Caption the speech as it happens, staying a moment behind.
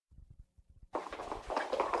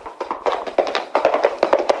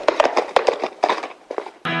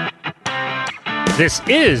This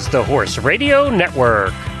is the Horse Radio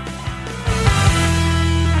Network.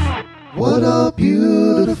 What a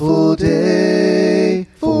beautiful day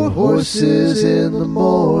for horses in the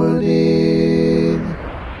morning.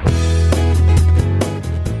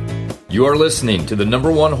 You are listening to the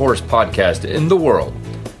 #1 horse podcast in the world.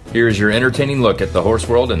 Here is your entertaining look at the horse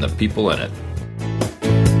world and the people in it.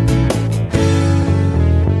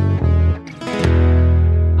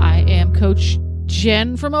 I am Coach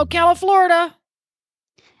Jen from Ocala, Florida.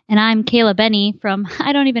 And I'm Kayla Benny from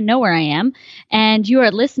I don't even know where I am. And you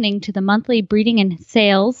are listening to the monthly breeding and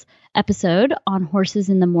sales episode on Horses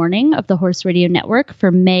in the Morning of the Horse Radio Network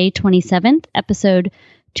for May 27th, episode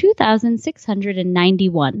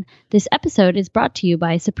 2691. This episode is brought to you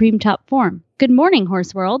by Supreme Top Form. Good morning,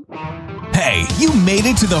 Horse World. Hey, you made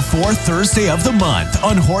it to the fourth Thursday of the month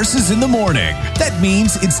on Horses in the Morning. That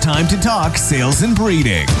means it's time to talk sales and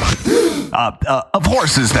breeding. Of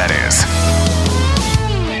horses, that is.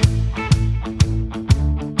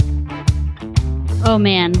 Oh,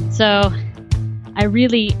 man. So I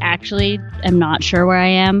really actually am not sure where I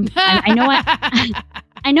am. I know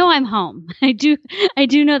I know I'm home. I do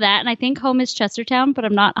know that. And I think home is Chestertown, but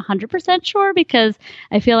I'm not 100% sure because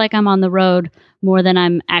I feel like I'm on the road more than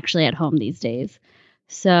I'm actually at home these days.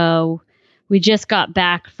 So we just got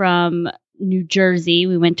back from New Jersey.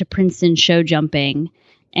 We went to Princeton show jumping.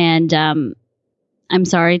 And I'm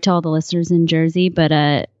sorry to all the listeners in Jersey,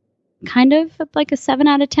 but kind of like a 7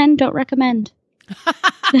 out of 10. Don't recommend.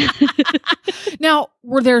 Now,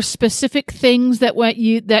 were there specific things that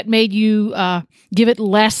made you give it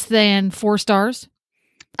less than 4 stars?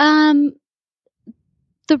 The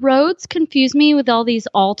roads confuse me with all these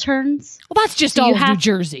all turns. Well, that's just all of New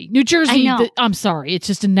Jersey. New Jersey, I'm sorry. It's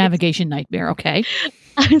just a navigation nightmare, okay?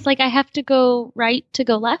 I was like, I have to go right to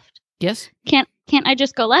go left? Yes. Can't I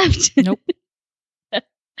just go left? Nope.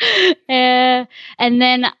 And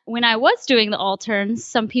then when I was doing the all turns,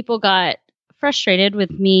 some people got frustrated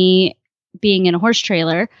with me being in a horse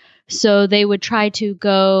trailer. So they would try to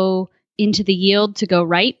go into the yield to go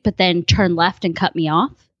right, but then turn left and cut me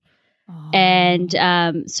off. Oh. And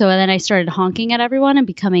so then I started honking at everyone and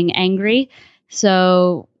becoming angry.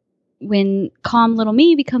 So when calm little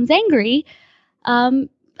me becomes angry,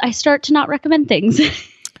 I start to not recommend things.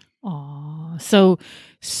 Oh, so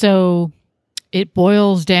it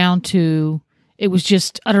boils down to it was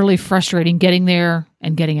just utterly frustrating getting there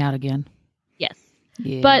and getting out again. Yes.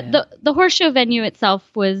 Yeah. But the horse show venue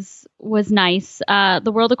itself was nice.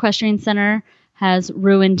 The World Equestrian Center has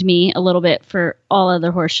ruined me a little bit for all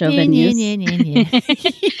other horse show venues.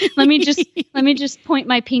 Let me just point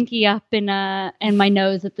my pinky up and my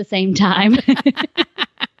nose at the same time.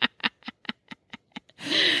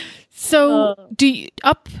 So, do you,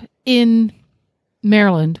 up in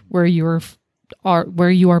Maryland, where you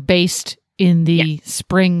are based in the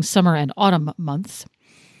spring, summer, and autumn months,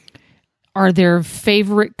 are there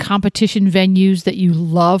favorite competition venues that you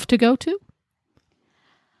love to go to?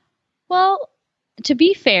 Well, to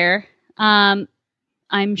be fair, I'm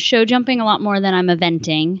show jumping a lot more than I'm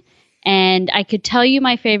eventing, and I could tell you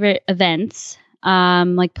my favorite events,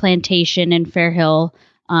 like Plantation and Fair Hill,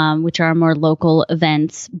 which are more local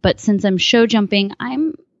events. But since I'm show jumping,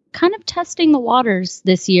 I'm kind of testing the waters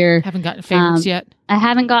this year. Haven't gotten favorites yet? I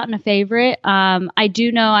haven't gotten a favorite. I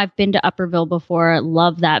do know I've been to Upperville before.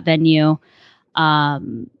 Love that venue.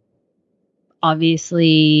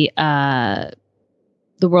 Obviously, the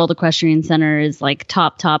World Equestrian Center is like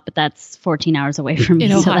top, but that's 14 hours away from me.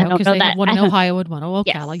 In Ohio, so I don't because know they that. have one in Ohio and one in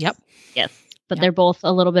Ocala. Yes. Yes. But Yep. they're both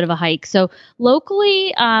a little bit of a hike. So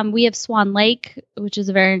locally, we have Swan Lake, which is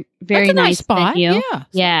a very, very That's a nice spot. venue.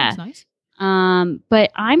 Yeah. That's nice.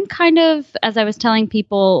 But I'm kind of, as I was telling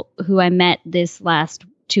people who I met this last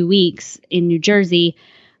 2 weeks in New Jersey,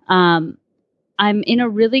 I'm in a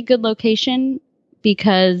really good location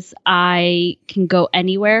because I can go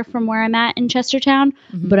anywhere from where I'm at in Chestertown,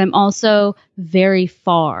 but I'm also very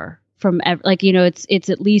far from, it's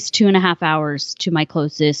at least 2.5 hours to my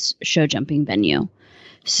closest show jumping venue.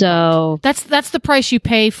 So that's the price you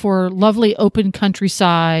pay for lovely open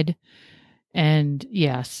countryside. And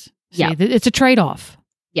yes. Yeah. It's a trade-off.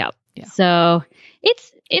 Yeah. Yeah. So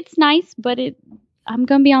it's nice, but I'm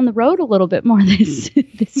going to be on the road a little bit more this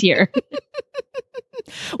year.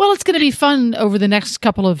 Well, it's going to be fun over the next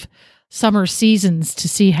couple of summer seasons to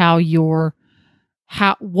see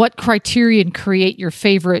what criterion create your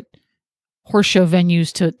favorite horse show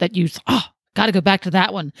venues that you got to go back to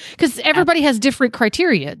that one, because everybody has different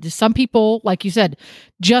criteria. Some people, like you said,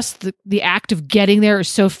 just the act of getting there is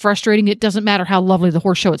so frustrating. It doesn't matter how lovely the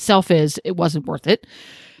horse show itself is; it wasn't worth it.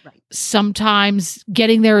 Sometimes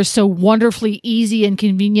getting there is so wonderfully easy and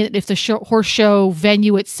convenient if the horse show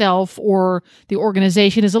venue itself or the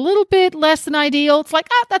organization is a little bit less than ideal. It's like,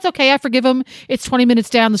 that's okay. I forgive them. It's 20 minutes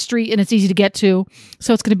down the street and it's easy to get to.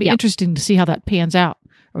 So it's going to be interesting to see how that pans out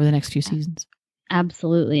over the next few seasons.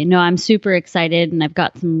 Absolutely. No, I'm super excited, and I've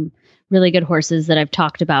got some really good horses that I've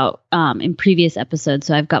talked about in previous episodes.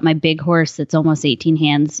 So I've got my big horse that's almost 18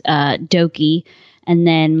 hands, Doki, and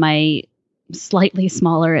then my slightly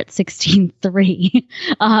smaller at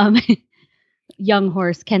 16.3 young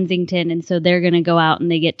horse Kensington. And so they're going to go out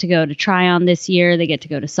and they get to go to Tryon this year. They get to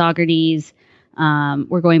go to Saugerties.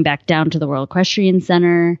 We're going back down to the World Equestrian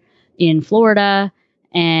Center in Florida.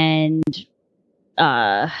 And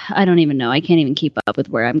I don't even know. I can't even keep up with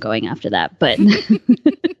where I'm going after that. But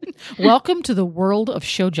welcome to the world of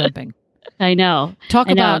show jumping. I know. Talk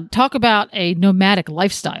about a nomadic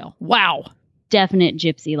lifestyle. Wow. Definite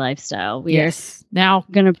gypsy lifestyle. We are now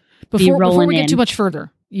going to before we get too much further,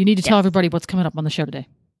 you need to tell everybody what's coming up on the show today.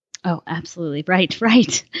 Oh, absolutely.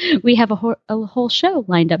 Right. We have a whole show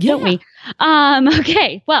lined up, don't we?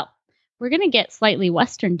 Okay. Well, we're going to get slightly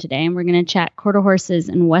Western today, and we're going to chat quarter horses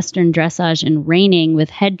and Western dressage and reining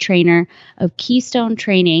with head trainer of Keystone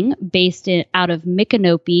Training based out of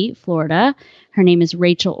Micanopy, Florida. Her name is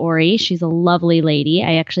Rachel Ori. She's a lovely lady.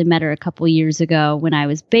 I actually met her a couple years ago when I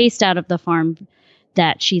was based out of the farm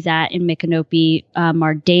that she's at in Micanopy,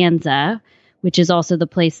 Mardanza, which is also the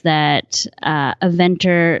place that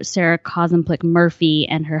eventer Sarah Kosmplick Murphy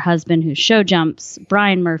and her husband, who show jumps,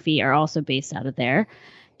 Brian Murphy, are also based out of there.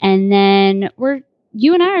 And then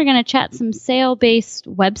you and I are going to chat some sale-based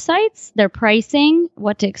websites, their pricing,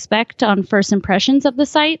 what to expect on first impressions of the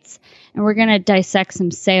sites, and we're going to dissect some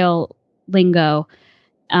sale lingo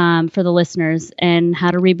for the listeners and how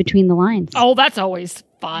to read between the lines. Oh, that's always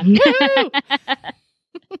fun.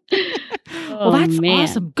 Well, that's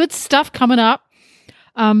awesome. Good stuff coming up.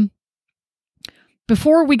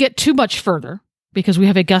 Before we get too much further, because we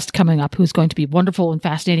have a guest coming up who's going to be wonderful and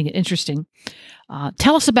fascinating and interesting,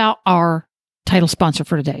 tell us about our title sponsor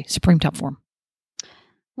for today, Supreme Top Form.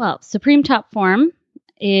 Well, Supreme Top Form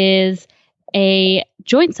is a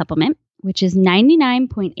joint supplement, which is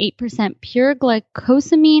 99.8% pure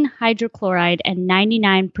glycosamine hydrochloride and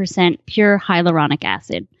 99% pure hyaluronic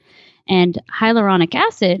acid. And hyaluronic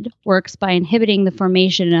acid works by inhibiting the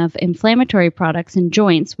formation of inflammatory products in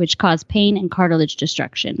joints, which cause pain and cartilage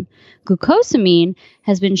destruction. Glucosamine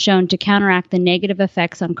has been shown to counteract the negative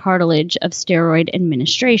effects on cartilage of steroid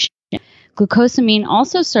administration. Glucosamine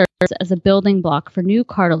also serves as a building block for new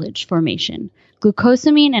cartilage formation.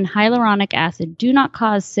 Glucosamine and hyaluronic acid do not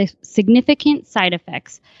cause significant side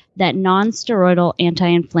effects that non-steroidal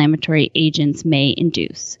anti-inflammatory agents may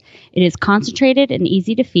induce. It is concentrated and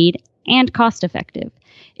easy to feed and cost-effective.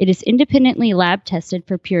 It is independently lab-tested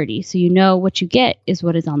for purity, so you know what you get is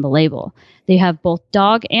what is on the label. They have both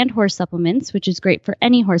dog and horse supplements, which is great for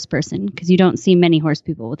any horse person because you don't see many horse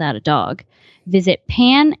people without a dog. Visit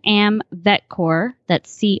PanAmVetCorp,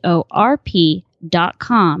 that's CORP.com,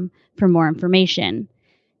 for more information.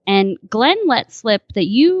 And Glenn let slip that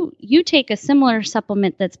you take a similar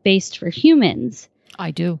supplement that's based for humans. I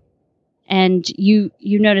do. And you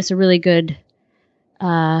notice a really good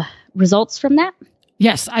results from that?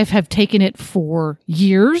 Yes, I have taken it for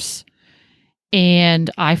years, and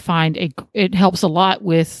I find it helps a lot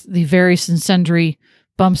with the various and sundry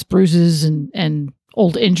bumps, bruises, and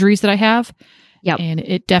old injuries that I have. Yeah, and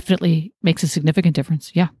it definitely makes a significant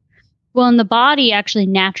difference. Yeah. Well, and the body actually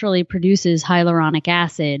naturally produces hyaluronic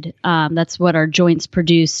acid. That's what our joints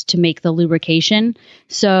produce to make the lubrication.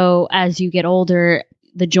 So as you get older,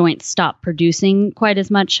 the joints stop producing quite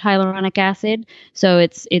as much hyaluronic acid. So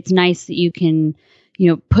it's nice that you can,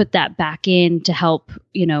 put that back in to help,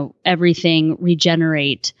 everything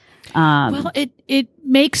regenerate. Well, it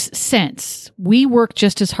makes sense. We work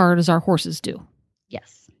just as hard as our horses do.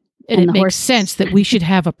 Yes. And it makes sense that we should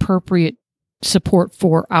have appropriate support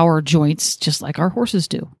for our joints, just like our horses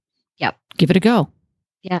do. Yep. Give it a go.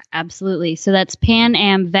 Yeah, absolutely. So that's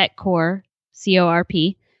PanAmVetCorp,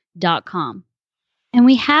 CORP.com. And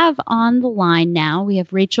we have on the line now, we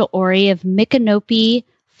have Rachel Ori of Micanopy,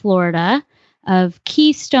 Florida, of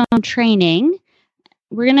Keystone Training.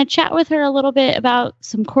 We're going to chat with her a little bit about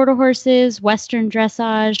some quarter horses, Western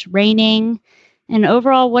dressage, reining, and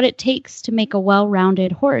overall what it takes to make a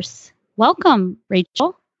well-rounded horse. Welcome,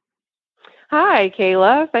 Rachel. Hi,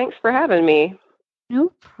 Kayla. Thanks for having me.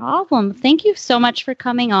 No problem. Thank you so much for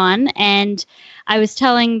coming on. And I was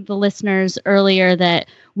telling the listeners earlier that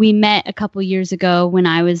we met a couple years ago when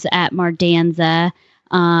I was at Mardanza.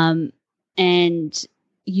 And,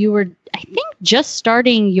 you were, I think, just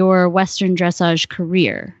starting your Western dressage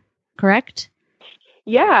career, correct?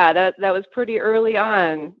 Yeah, that was pretty early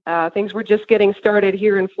on. Things were just getting started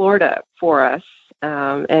here in Florida for us.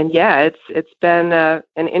 And yeah, it's been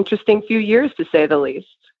an interesting few years, to say the least.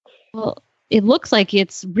 Well, it looks like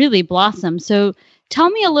it's really blossomed. So tell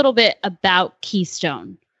me a little bit about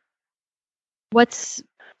Keystone. What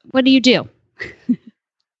do you do?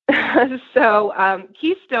 So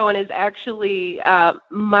Keystone is actually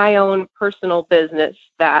my own personal business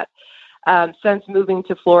that since moving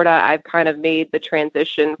to Florida, I've kind of made the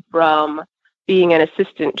transition from being an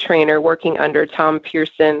assistant trainer working under Tom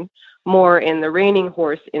Pearson, more in the reining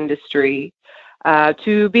horse industry,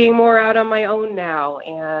 to being more out on my own now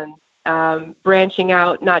and branching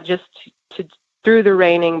out not just through the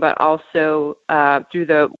reining, but also through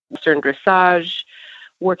the Western dressage,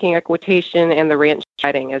 working equitation, and the ranch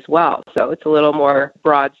riding as well. So it's a little more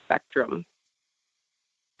broad spectrum.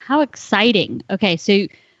 How exciting. Okay, so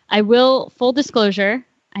I will, full disclosure,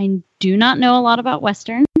 I do not know a lot about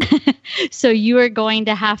Western. So you are going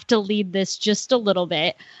to have to lead this just a little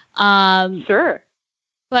bit. Sure.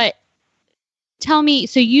 But tell me,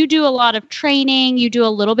 so you do a lot of training, you do a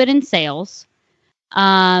little bit in sales.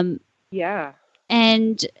 Yeah.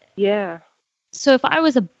 And yeah. So if I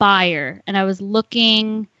was a buyer and I was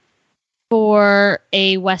looking for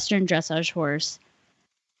a Western dressage horse,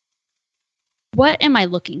 what am I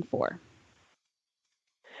looking for?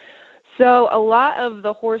 So a lot of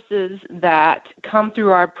the horses that come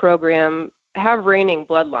through our program have reining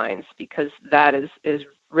bloodlines, because that is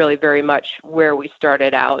really very much where we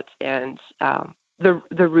started out and the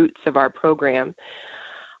roots of our program.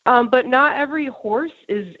 But not every horse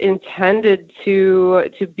is intended to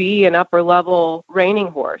be an upper level reining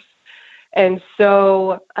horse. And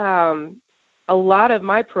so a lot of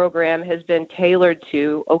my program has been tailored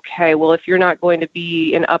to, okay, well, if you're not going to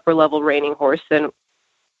be an upper level reining horse, then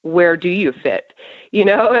where do you fit? And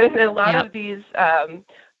a lot of these,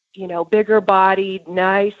 bigger bodied,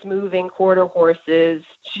 nice moving quarter horses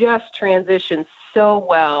just transition so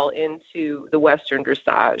well into the Western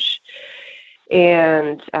dressage.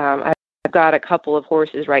 And I've got a couple of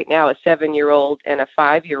horses right now, a 7-year-old and a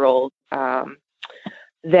 5-year-old,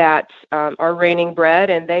 that are reining bred,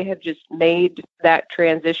 and they have just made that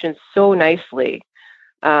transition so nicely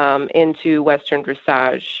into Western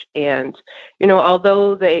dressage. And,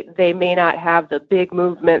 although they may not have the big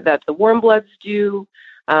movement that the warm bloods do,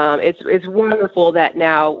 it's wonderful that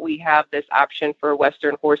now we have this option for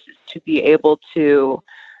Western horses to be able to,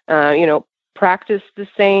 practice the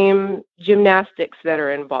same gymnastics that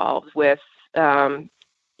are involved with, getting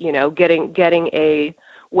a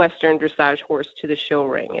Western dressage horse to the show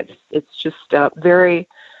ring. It's just a very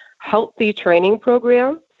healthy training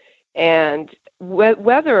program. And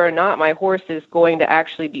whether or not my horse is going to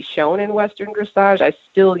actually be shown in Western dressage, I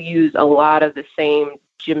still use a lot of the same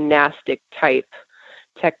gymnastic type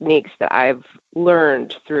techniques that I've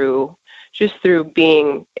learned through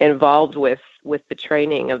being involved with the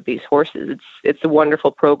training of these horses. It's a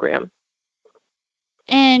wonderful program.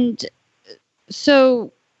 And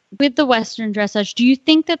so with the Western dressage, do you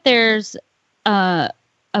think that there's a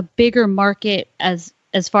bigger market as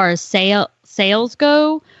far as sales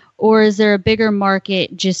go, or is there a bigger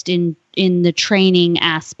market just in the training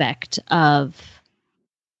aspect of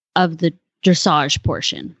the dressage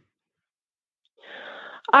portion?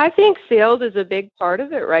 I think sales is a big part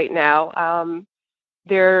of it right now.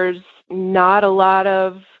 There's not a lot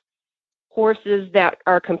of horses that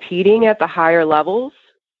are competing at the higher levels,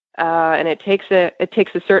 and it takes a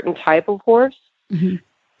certain type of horse.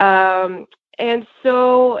 Mm-hmm. And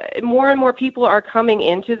so more and more people are coming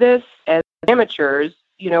into this as amateurs,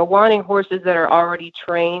 wanting horses that are already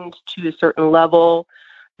trained to a certain level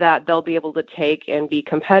that they'll be able to take and be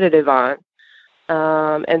competitive on.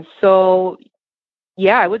 And so,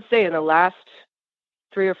 yeah, I would say in the last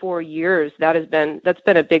 3 or 4 years, that's been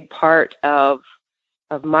a big part of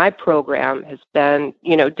my program, has been,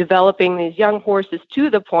 developing these young horses to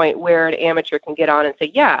the point where an amateur can get on and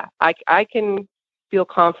say, yeah, I can feel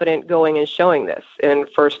confident going and showing this in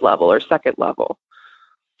first level or second level.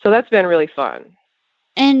 So that's been really fun.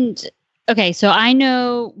 And okay, so I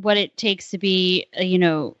know what it takes to be,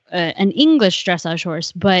 an English dressage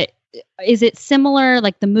horse, but is it similar?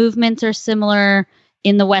 Like the movements are similar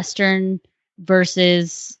in the Western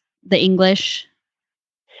versus the English?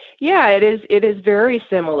 Yeah, it is. It is very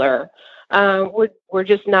similar. We're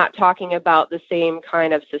just not talking about the same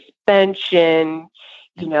kind of suspension,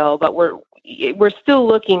 but we're still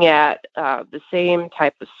looking at the same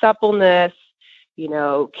type of suppleness.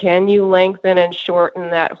 Can you lengthen and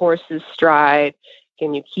shorten that horse's stride?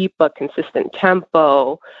 Can you keep a consistent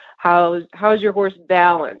tempo? How's your horse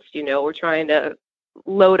balanced? We're trying to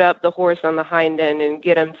load up the horse on the hind end and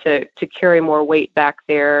get him to carry more weight back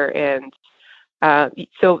there. And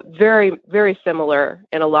so very, very similar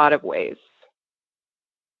in a lot of ways.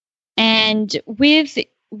 And with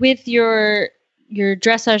your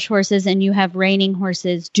dressage horses, and you have reining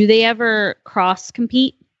horses, do they ever cross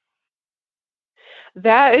compete?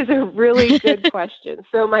 That is a really good question.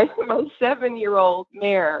 So my 7-year-old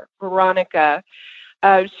mare, Veronica,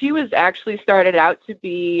 she was actually started out to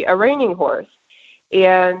be a reining horse,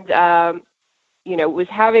 and was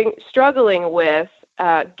struggling with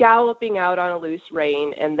galloping out on a loose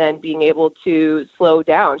rein and then being able to slow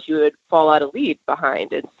down. She would fall out of lead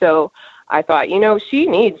behind. And so I thought, she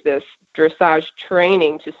needs this dressage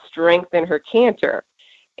training to strengthen her canter.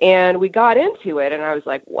 And we got into it, and I was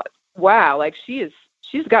like, what? Wow, like she's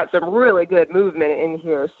got some really good movement in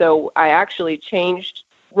here. So I actually changed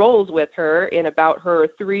roles with her in about her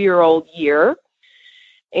 3-year-old year,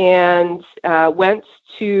 and went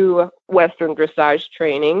to Western dressage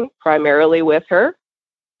training primarily with her.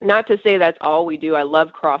 Not to say that's all we do. I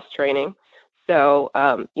love cross training. So,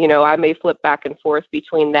 I may flip back and forth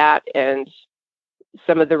between that and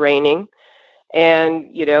some of the reining,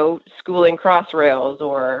 and, schooling cross rails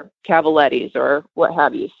or cavalettis or what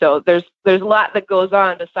have you. So there's a lot that goes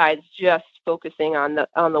on besides just focusing on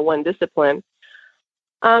the one discipline.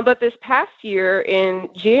 But this past year in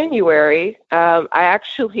January, I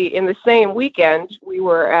actually, in the same weekend, we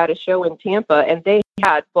were at a show in Tampa, and they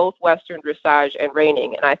had both Western dressage and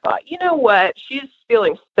reining. And I thought, you know what? She's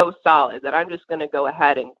feeling so solid that I'm just going to go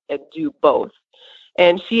ahead and do both.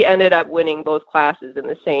 And she ended up winning both classes in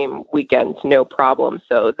the same weekend, no problem.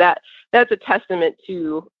 So that's a testament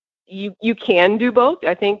to you can do both.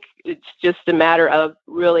 I think it's just a matter of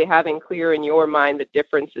really having clear in your mind the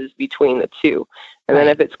differences between the two. And then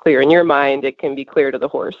if it's clear in your mind, it can be clear to the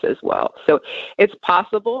horse as well. So it's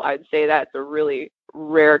possible. I'd say that's a really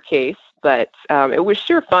rare case, but it was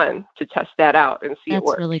sure fun to test that out and see it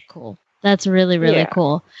work. That's really cool. That's really, really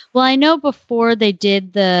cool. Well, I know before they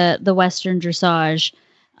did the Western dressage,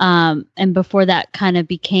 and before that kind of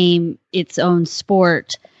became its own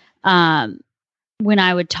sport, when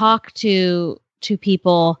I would talk to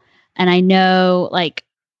people, and I know like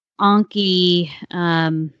Anki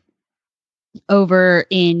over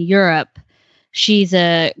in Europe, she's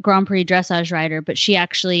a Grand Prix dressage rider, but she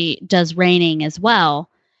actually does reining as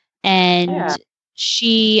well. And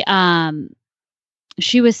she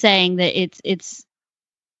was saying that it's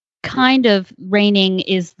kind of reining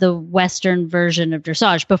is the Western version of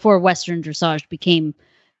dressage before Western dressage became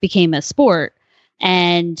a sport.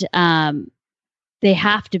 And they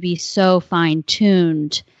have to be so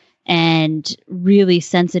fine-tuned and really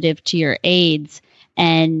sensitive to your aids,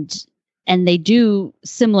 and they do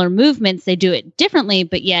similar movements. They do it differently,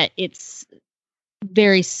 but yet it's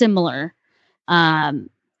very similar. The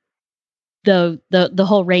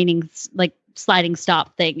whole reining, like sliding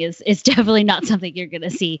stop thing is definitely not something you're going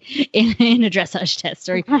to see in a dressage test,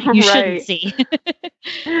 or you shouldn't see.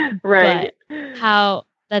 Right. But how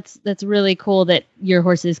that's really cool that your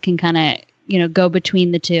horses can kind of, go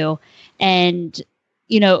between the two. And,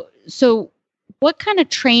 so what kind of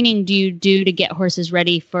training do you do to get horses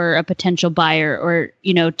ready for a potential buyer, or,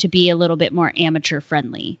 to be a little bit more amateur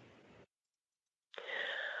friendly?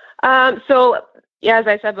 So as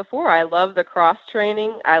I said before, I love the cross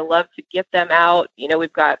training. I love to get them out.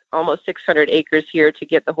 We've got almost 600 acres here to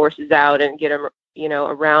get the horses out and get them,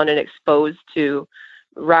 around and exposed to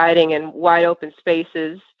riding in wide open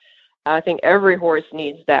spaces. I think every horse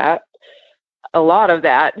needs that, a lot of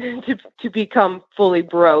that, to become fully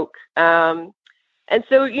broke. And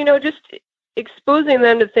so, just exposing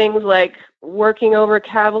them to things like working over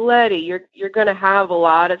cavaletti, you're going to have a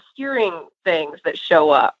lot of steering things that show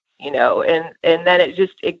up, and then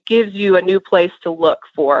it gives you a new place to look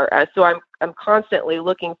for. So I'm constantly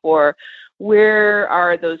looking for where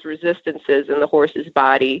are those resistances in the horse's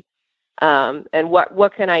body, and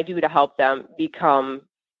what can I do to help them become,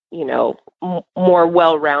 more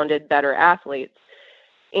well-rounded, better athletes.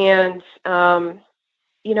 And,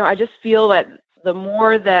 I just feel that the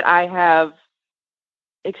more that I have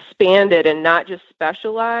expanded and not just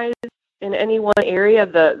specialized in any one area,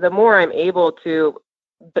 the more I'm able to,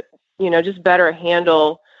 just better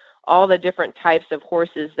handle all the different types of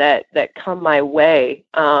horses that come my way.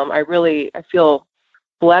 I feel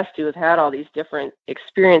blessed to have had all these different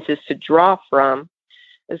experiences to draw from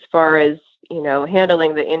as far as,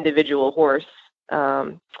 handling the individual horse.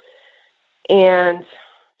 And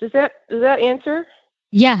does that answer?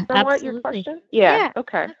 Yeah, Somewhat absolutely. your question? Yeah.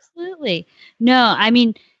 Okay. Absolutely. No, I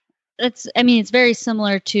mean, it's very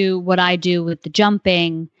similar to what I do with the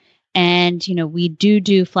jumping. And, we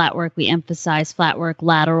do flat work. We emphasize flat work,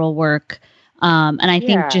 lateral work. And I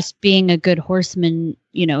think just being a good horseman,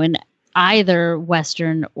 in either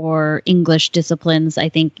Western or English disciplines, I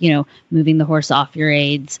think, moving the horse off your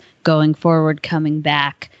aids, going forward, coming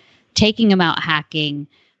back, taking them out hacking,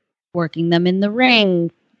 working them in the ring,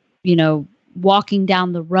 walking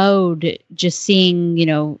down the road, just seeing,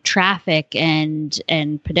 traffic and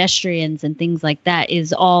pedestrians and things like that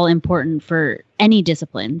is all important for any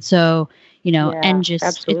discipline. So, and just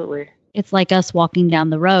absolutely. It's like us walking down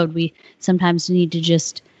the road. We sometimes need to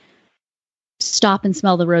just stop and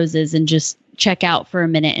smell the roses and just check out for a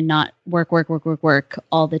minute and not work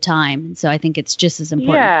all the time. So I think it's just as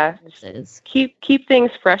important. Yeah. Keep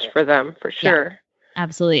things fresh for them, for sure. Yeah,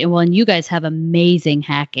 absolutely. And you guys have amazing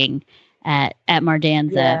hacking at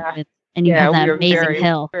Mardanza, and you have that amazing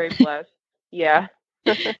hill. Very blessed. Yeah.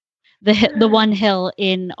 the one hill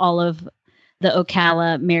in all of the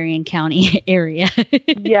Ocala, Marion County area.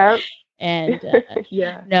 Yeah. And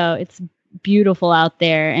no, it's beautiful out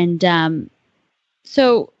there. And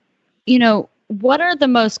so, what are the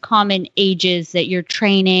most common ages that you're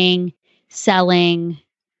training, selling?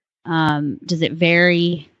 Does it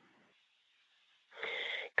vary?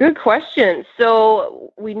 Good question.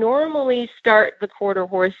 So we normally start the quarter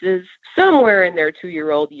horses somewhere in their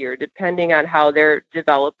 2-year-old year, depending on how they're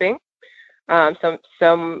developing.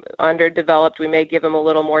 Some underdeveloped, we may give them a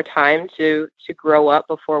little more time to grow up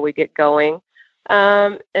before we get going.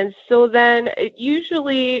 And so then it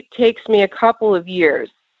usually takes me a couple of years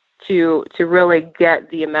to really get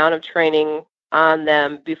the amount of training on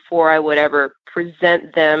them before I would ever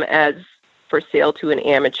present them as for sale to an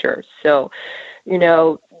amateur. So,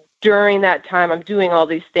 during that time, I'm doing all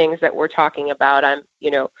these things that we're talking about.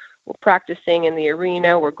 We're practicing in the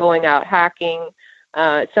arena. We're going out hacking.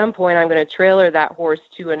 At some point, I'm going to trailer that horse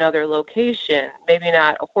to another location. Maybe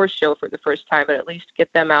not a horse show for the first time, but at least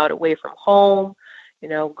get them out away from home.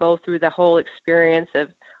 Go through the whole experience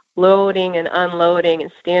of loading and unloading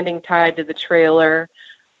and standing tied to the trailer.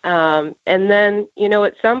 And then,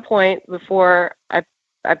 at some point before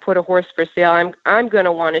I put a horse for sale, I'm going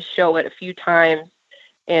to want to show it a few times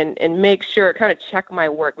and make sure, kind of check my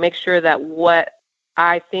work, make sure that what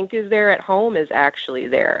I think is there at home is actually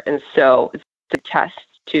there. And so it's a test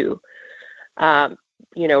to,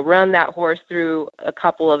 run that horse through a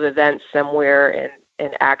couple of events somewhere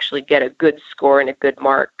and actually get a good score and a good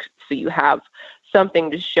mark. So you have something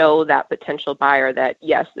to show that potential buyer that,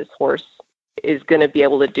 yes, this horse is going to be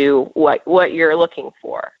able to do what you're looking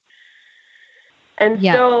for. And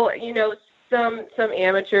so, some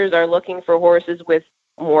amateurs are looking for horses with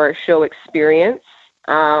more show experience,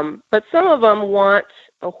 but some of them want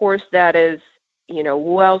a horse that is,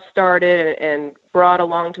 well started and brought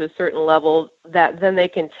along to a certain level that then they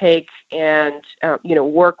can take and,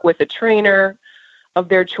 work with a trainer of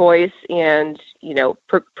their choice and,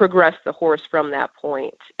 progress the horse from that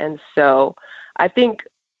point. And so I think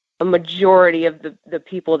a majority of the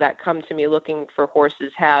people that come to me looking for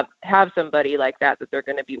horses have somebody like that they're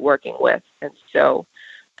going to be working with. And so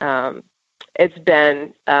it's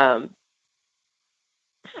been, I've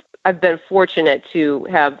been fortunate to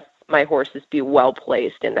have my horses be well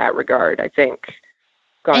placed in that regard. I think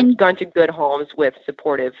gone to good homes with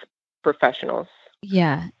supportive professionals.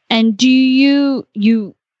 Yeah. And do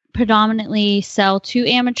you predominantly sell to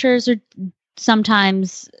amateurs, or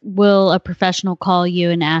sometimes will a professional call you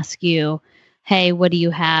and ask you, hey, what do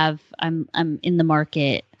you have? I'm in the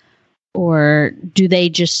market. Or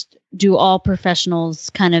do all professionals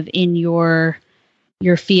kind of in your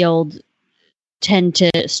field tend to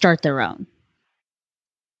start their own?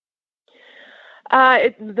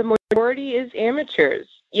 The majority is amateurs.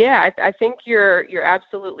 Yeah, I think you're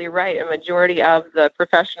absolutely right. A majority of the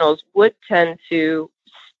professionals would tend to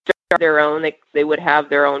start their own. They would have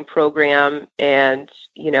their own program and,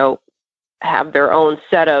 have their own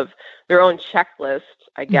checklist,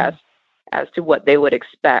 I guess, as to what they would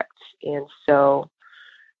expect. And so,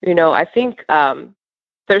 I think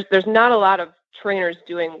there's not a lot of trainers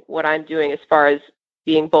doing what I'm doing as far as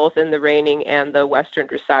being both in the reining and the Western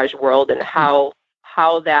dressage world, and how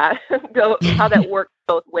that how that works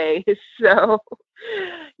both ways. So,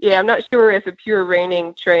 yeah, I'm not sure if a pure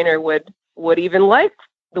reining trainer would even like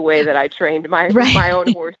the way that I trained my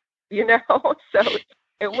own horse, So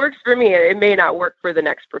it works for me. It may not work for the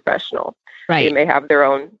next professional. Right. They may have their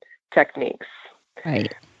own techniques.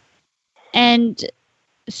 Right. And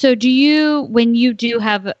so when you do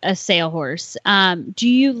have a sale horse, do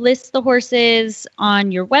you list the horses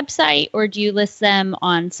on your website, or do you list them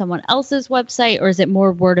on someone else's website, or is it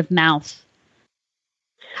more word of mouth?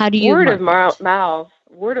 How do you Word of market? mouth.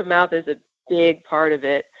 Word of mouth is a big part of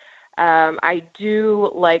it. I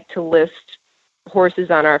do like to list horses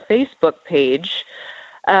on our Facebook page,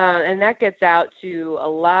 and that gets out to a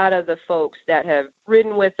lot of the folks that have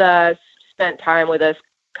ridden with us, spent time with us,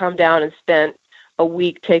 come down and spent a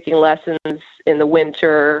week taking lessons in the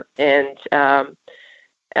winter, and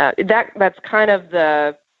that's kind of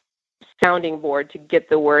the sounding board to get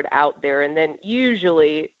the word out there. And then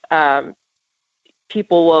usually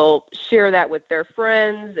people will share that with their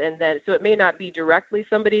friends, and then so it may not be directly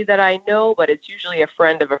somebody that I know, but it's usually a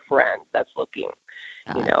friend of a friend that's looking.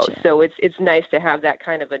 Gotcha. So it's nice to have that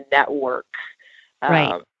kind of a network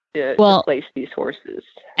Right. to place these horses.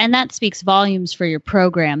 And that speaks volumes for your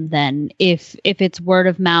program then. If it's word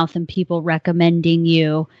of mouth and people recommending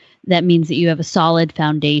you, that means that you have a solid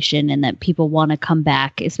foundation and that people want to come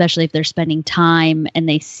back, especially if they're spending time and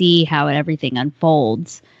they see how everything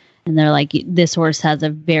unfolds. And they're like, this horse has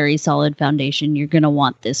a very solid foundation. You're going to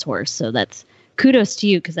want this horse. So that's kudos to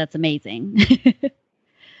you, because that's amazing.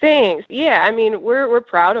 Thanks. Yeah, I mean, we're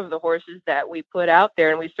proud of the horses that we put out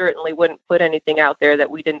there, and we certainly wouldn't put anything out there that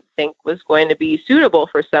we didn't think was going to be suitable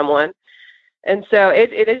for someone. And so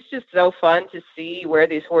it is just so fun to see where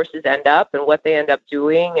these horses end up and what they end up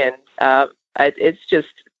doing. And it's just,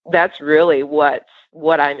 that's really what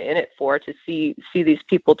I'm in it for, to see these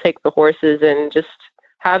people take the horses and just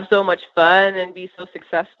have so much fun and be so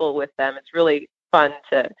successful with them. It's really fun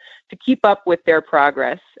to keep up with their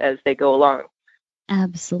progress as they go along.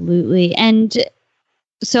 Absolutely. And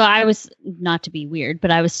so I was, not to be weird,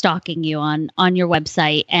 but I was stalking you on your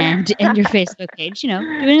website and your Facebook page,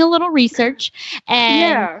 doing a little research.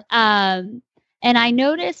 And and I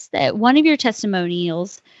noticed that one of your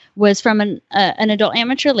testimonials was from an adult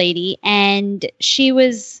amateur lady, and she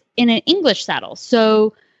was in an English saddle.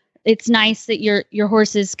 So it's nice that your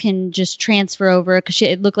horses can just transfer over, because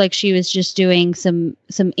it looked like she was just doing some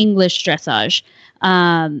English dressage,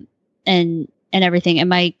 and everything.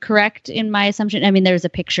 Am I correct in my assumption? I mean, there's a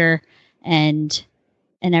picture and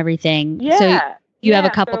everything. Yeah. So you have a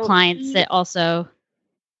couple clients that also.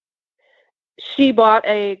 She bought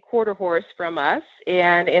a quarter horse from us,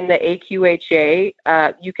 and in the AQHA,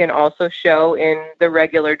 you can also show in the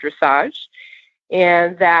regular dressage.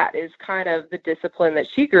 And that is kind of the discipline that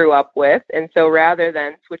she grew up with. And so rather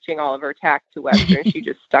than switching all of her tack to Western, she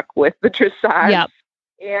just stuck with the dressage. Yep.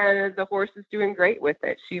 And the horse is doing great with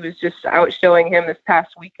it. She was just out showing him this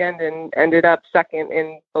past weekend and ended up second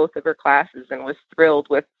in both of her classes, and was thrilled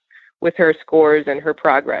with her scores and her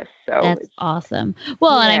progress. So that's awesome.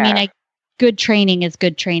 Well, yeah. And I mean, good training is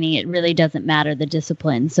good training. It really doesn't matter the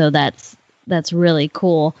discipline. So that's really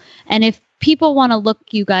cool. And if people want to look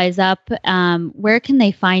you guys up, where can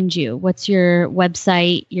they find you? What's your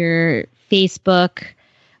website, your Facebook?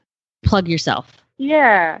 Plug yourself.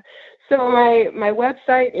 Yeah. So my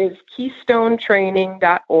website is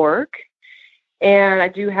keystonetraining.org, and I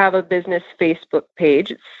do have a business Facebook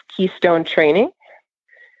page. It's Keystone Training,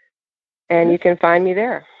 and you can find me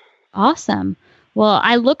there. Awesome. Well,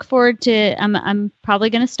 I look forward to. I'm probably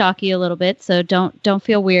going to stalk you a little bit, so don't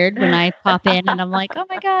feel weird when I pop in and I'm like, oh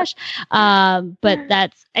my gosh.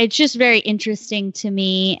 But it's just very interesting to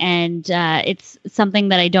me, and it's something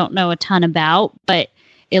that I don't know a ton about, but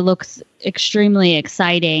it looks extremely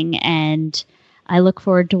exciting, and I look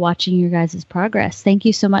forward to watching your guys' progress. Thank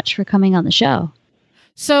you so much for coming on the show.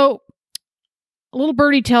 So, a little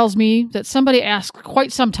birdie tells me that somebody asked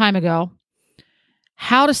quite some time ago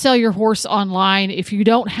how to sell your horse online if you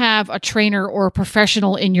don't have a trainer or a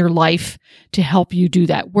professional in your life to help you do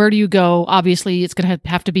that. Where do you go? Obviously, it's going to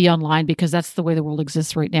have to be online, because that's the way the world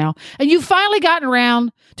exists right now. And you've finally gotten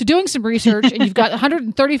around to doing some research, and you've got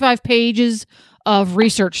 135 pages of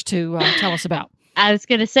research to tell us about. I was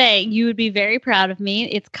going to say, you would be very proud of me.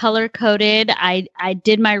 It's color coded. I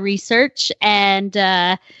did my research, and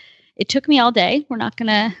it took me all day. We're not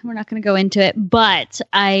gonna go into it, but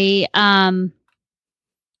I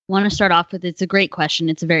want to start off with, it's a great question.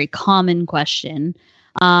 It's a very common question,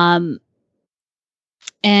 and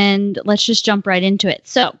let's just jump right into it.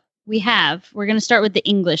 So we're going to start with the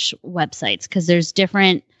English websites, because there's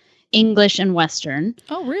different English and Western.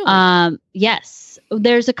 Oh, really? Yes.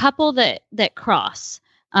 There's a couple that cross,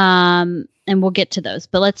 and we'll get to those,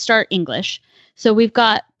 but let's start English. So we've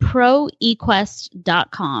got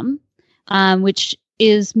proequest.com, which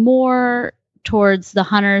is more towards the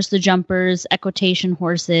hunters, the jumpers, equitation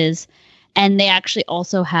horses, and they actually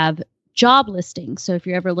also have job listings. So if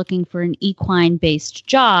you're ever looking for an equine-based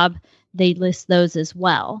job, they list those as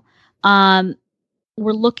well.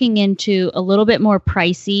 We're looking into a little bit more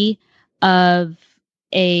pricey of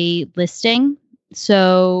a listing.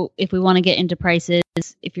 So if we want to get into prices,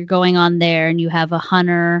 if you're going on there and you have a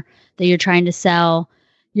hunter that you're trying to sell,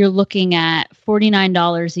 you're looking at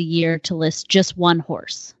 $49 a year to list just one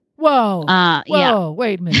horse. Whoa. Yeah.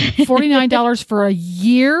 Wait a minute. $49 for a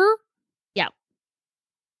year? Yeah.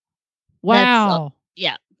 Wow.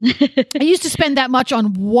 Yeah. I used to spend that much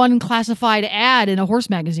on one classified ad in a horse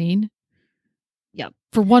magazine. Yep.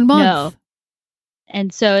 For 1 month. No.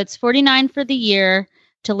 And so it's $49 for the year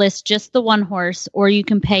to list just the one horse, or you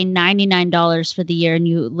can pay $99 for the year and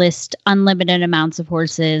you list unlimited amounts of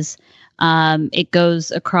horses. It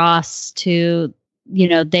goes across to,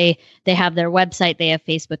 they have their website, they have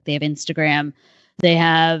Facebook, they have Instagram, they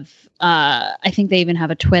have, I think they even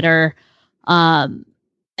have a Twitter, and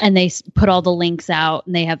they put all the links out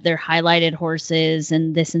and they have their highlighted horses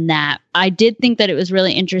and this and that. I did think that it was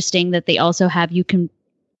really interesting that they also have, you can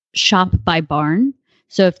shop by barn.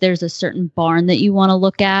 So if there's a certain barn that you want to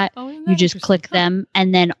look at, you just click them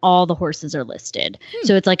and then all the horses are listed.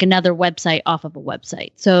 So it's like another website off of a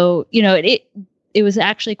website. So, it was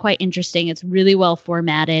actually quite interesting. It's really well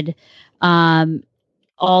formatted.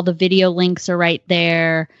 All the video links are right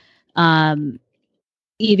there. Even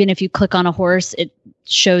if you click on a horse, it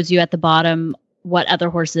shows you at the bottom what other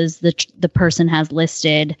horses the person has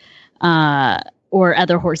listed, or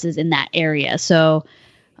other horses in that area. So,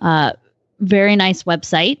 very nice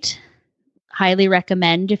website. Highly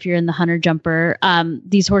recommend if you're in the hunter jumper.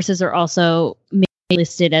 These horses are also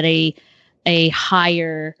listed at a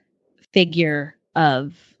higher figure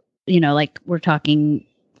of, like we're talking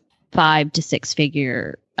 5 to 6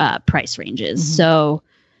 figure price ranges. Mm-hmm. So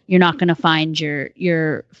you're not going to find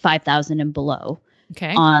your 5,000 and below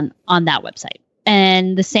on that website.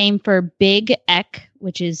 And the same for Big Eck,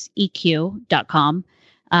 which is EQ.com.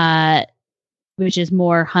 Which is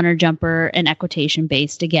more hunter jumper and equitation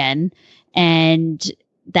based again. And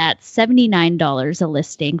that's $79 a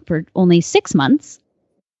listing for only 6 months,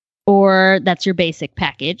 or that's your basic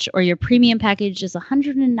package, or your premium package is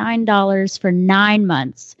 $109 for 9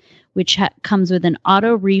 months, which comes with an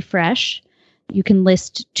auto refresh. You can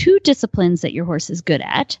list 2 disciplines that your horse is good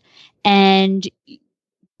at, and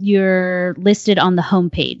you're listed on the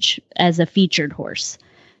homepage as a featured horse.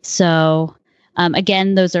 So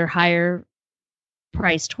again, those are higher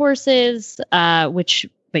priced horses, but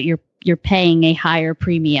you're paying a higher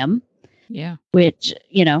premium. Yeah. Which,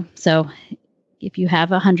 so if you have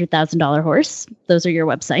 $100,000 horse, those are your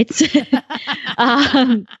websites.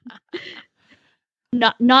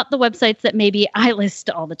 Not the websites that maybe I list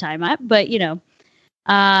all the time at, but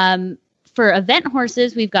for event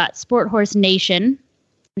horses, we've got Sport Horse Nation,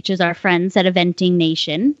 which is our friends at Eventing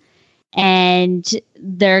Nation, and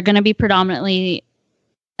they're going to be predominantly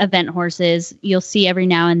event horses. You'll see every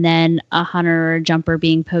now and then a hunter or a jumper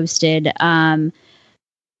being posted.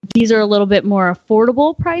 These are a little bit more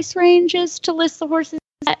affordable price ranges to list the horses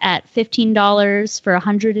at $15 for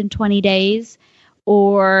 120 days,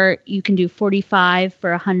 or you can do $45 for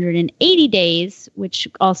 180 days, which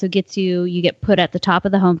also gets you get put at the top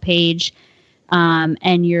of the homepage,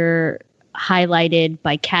 and you're highlighted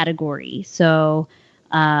by category. So,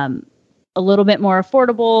 a little bit more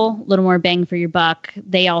affordable, a little more bang for your buck.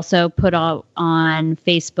 They also put out on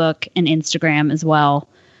Facebook and Instagram as well,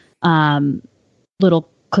 little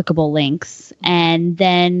clickable links. And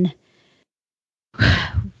then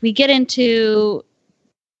we get into,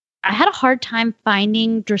 I had a hard time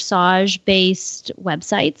finding dressage-based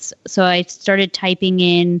websites. So I started typing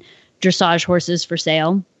in dressage horses for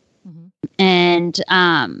sale. Mm-hmm. And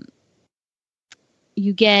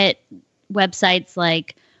you get websites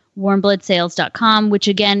like warmblood.sales.com, which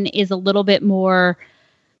again is a little bit more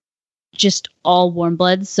just all warm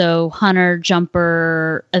bloods. So hunter,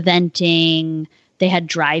 jumper, eventing. They had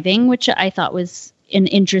driving, which I thought was an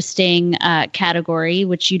interesting category,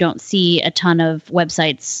 which you don't see a ton of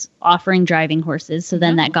websites offering driving horses. So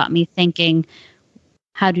then that got me thinking,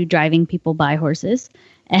 how do driving people buy horses?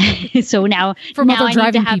 So now from other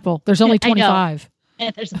driving people, there's only 25.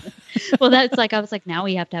 Well, that's like, I was like, now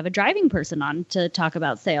we have to have a driving person on to talk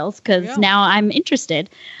about sales, because now I'm interested.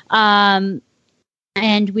 And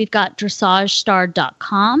we've got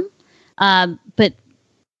dressagestar.com. But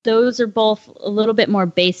those are both a little bit more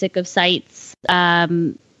basic of sites.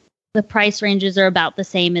 The price ranges are about the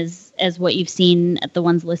same as what you've seen at the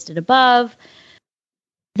ones listed above.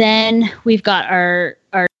 Then we've got our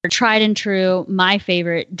tried and true, my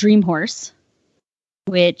favorite, Dream Horse,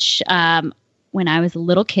 which when I was a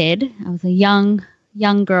little kid, I was a young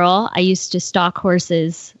girl, I used to stalk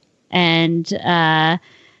horses. And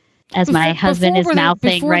as my husband is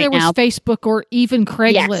mouthing right now. Before there was Facebook or even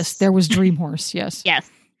Craigslist, there was Dream Horse, yes. Yes.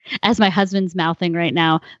 as my husband's mouthing right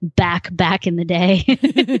now, back in the day.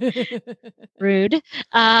 Rude.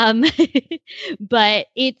 But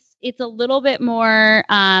it's a little bit more,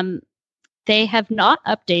 they have not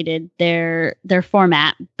updated their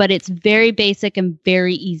format, but it's very basic and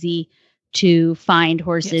very easy to find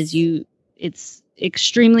horses. Yes. It's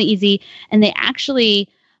extremely easy. And they actually,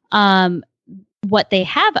 what they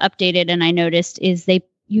have updated, and I noticed, is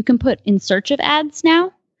you can put in search of ads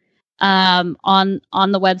now on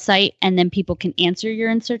the website, and then people can answer your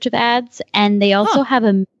in search of ads. And they also have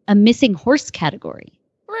a missing horse category.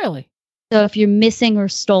 Really? So if you're missing or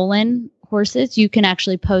stolen horses, you can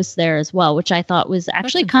actually post there as well, which I thought was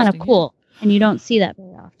actually kind of cool. Yeah. And you don't see that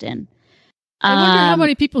very often. I wonder how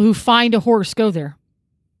many people who find a horse go there.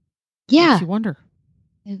 Yeah. Makes you wonder.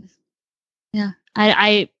 Yeah.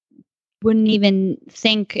 I wouldn't even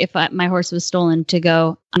think if my horse was stolen to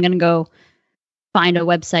go, I'm going to go find a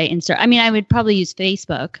website and start. I mean, I would probably use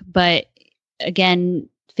Facebook, but again,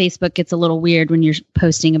 Facebook gets a little weird when you're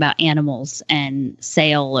posting about animals and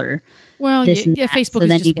sale or this and that. Facebook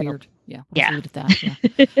is just weird. Yeah. Leave it at that. Yeah.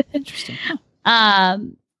 Interesting. Huh.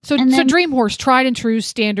 So Dream Horse, tried and true,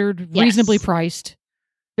 standard, reasonably priced.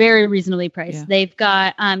 Very reasonably priced. Yeah. They've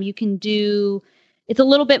got, you can do, it's a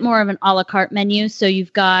little bit more of an a la carte menu. So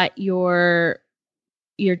you've got your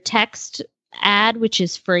text ad, which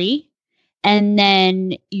is free. And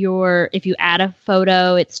then if you add a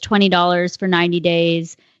photo, it's $20 for 90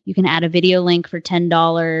 days. You can add a video link for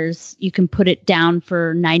 $10. You can put it down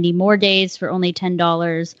for 90 more days for only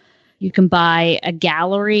 $10. You can buy a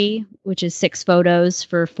gallery, which is 6 photos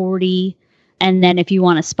for $40. And then if you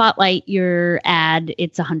want to spotlight your ad,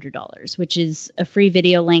 it's $100, which is a free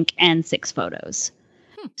video link and 6 photos.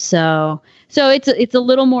 So it's a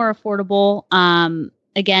little more affordable.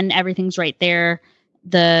 Again, everything's right there.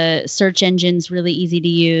 The search engine's really easy to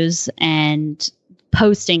use, and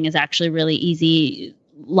posting is actually really easy.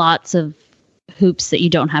 Lots of hoops that you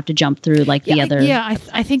don't have to jump through like the other. Yeah,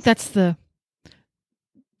 I think that's the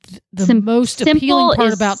most appealing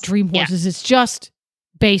part about Dream Horses. It's just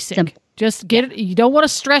basic. Simple. Just get it. You don't want to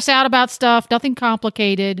stress out about stuff. Nothing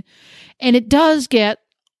complicated, and it does get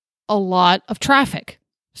a lot of traffic,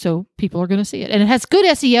 so people are going to see it, and it has good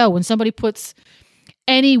SEO. When somebody puts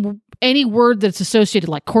any word that's associated,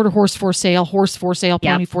 like quarter horse for sale,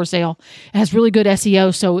 pony for sale, it has really good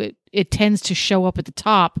SEO, so it tends to show up at the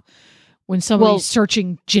top when somebody's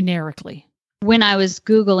searching generically. When I was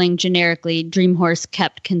Googling generically, Dream Horse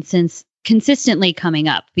kept consistently coming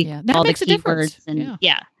up because all the keywords.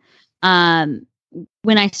 And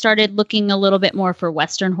when I started looking a little bit more for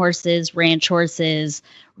Western horses, ranch horses,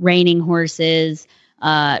 reining horses,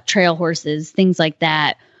 trail horses, things like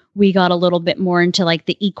that, we got a little bit more into like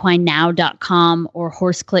the equinenow.com or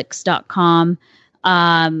horseclicks.com,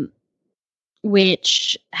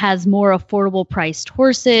 which has more affordable priced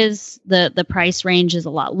horses. The price range is a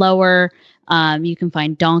lot lower. You can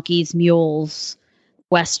find donkeys, mules,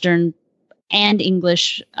 Western and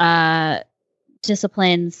English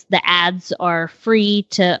disciplines. The ads are free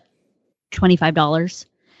to $25.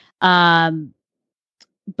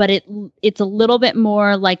 But it's a little bit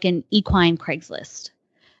more like an equine Craigslist.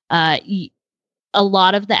 A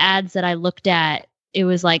lot of the ads that I looked at, it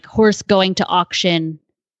was like horse going to auction,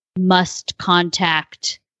 must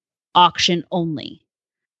contact auction only.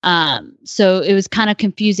 So it was kind of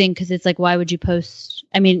confusing because it's like, why would you post?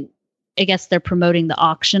 I mean, I guess they're promoting the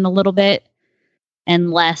auction a little bit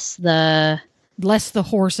and less the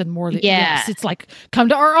horse and more the yes. It's like, come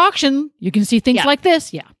to our auction. You can see things like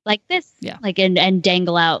this. Yeah. Like this. Yeah. Like, and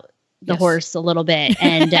dangle out the horse a little bit.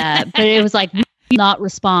 And, but it was like, not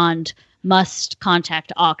respond, must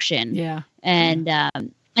contact auction. Yeah. And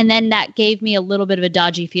then that gave me a little bit of a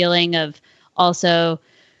dodgy feeling of also,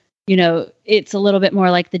 it's a little bit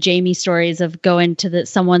more like the Jamie stories of going to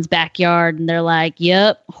someone's backyard and they're like,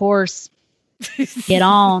 yep, horse, get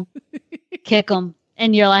on, kick them.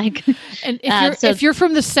 And you're like, and if you're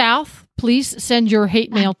from the South, please send your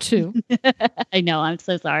hate mail too. I know. I'm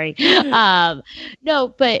so sorry.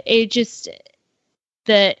 No, but it just,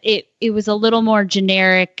 it was a little more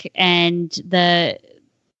generic, and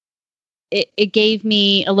it gave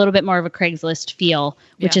me a little bit more of a Craigslist feel,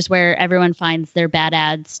 which is where everyone finds their bad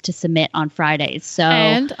ads to submit on Fridays. So,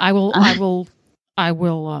 and I will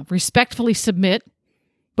respectfully submit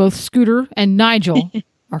both Scooter and Nigel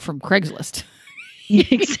are from Craigslist.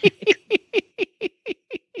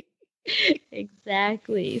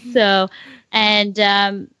 Exactly. So,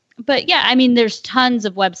 and but yeah, I mean, there's tons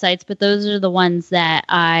of websites, but those are the ones that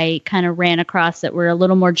I kind of ran across that were a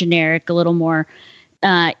little more generic, a little more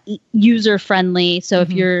user friendly. So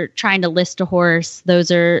if you're trying to list a horse, those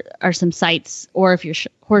are some sites, or if you're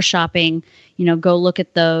horse shopping, go look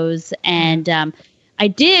at those. And I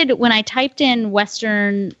did, when I typed in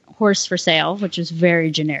Western horse for sale, which is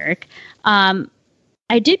very generic,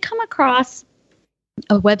 I did come across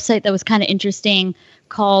a website that was kind of interesting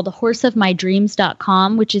called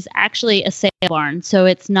horseofmydreams.com, which is actually a sale barn. So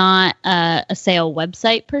it's not a sale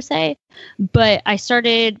website per se, but I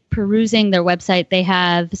started perusing their website. They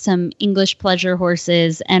have some English pleasure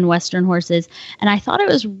horses and Western horses. And I thought it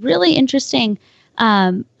was really interesting.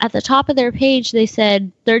 At the top of their page, they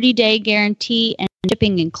said 30-day guarantee and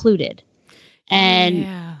shipping included. And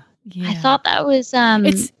yeah. I thought that was...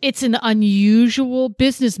 it's an unusual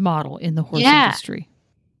business model in the horse industry.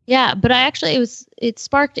 Yeah, but it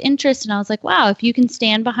sparked interest, and I was like, wow, if you can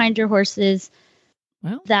stand behind your horses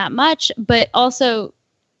that much, but also,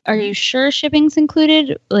 are you sure shipping's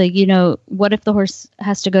included? Like, what if the horse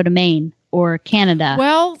has to go to Maine or Canada?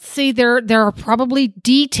 Well, see, there are probably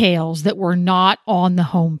details that were not on the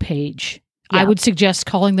homepage. Yeah. I would suggest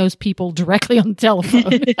calling those people directly on the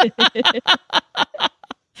telephone.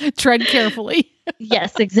 Tread carefully.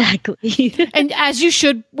 Yes, exactly. And as you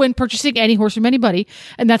should when purchasing any horse from anybody.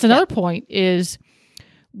 And that's another point is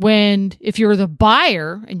if you're the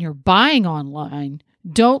buyer and you're buying online,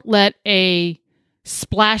 don't let a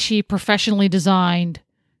splashy, professionally designed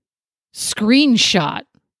screenshot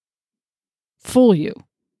fool you.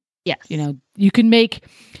 Yes. You can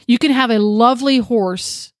have a lovely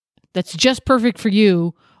horse that's just perfect for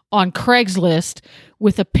you on Craigslist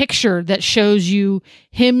with a picture that shows you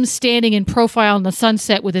him standing in profile in the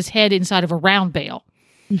sunset with his head inside of a round bale.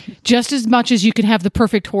 Just as much as you can have the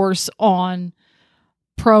perfect horse on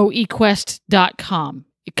proequest.com.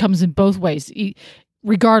 It comes in both ways.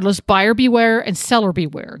 Regardless, buyer beware and seller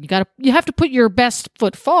beware. You have to put your best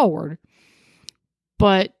foot forward,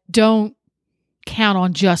 but don't count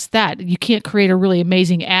on just that. You can't create a really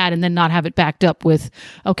amazing ad and then not have it backed up with,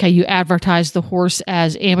 okay, you advertise the horse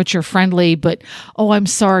as amateur friendly, but I'm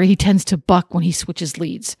sorry, he tends to buck when he switches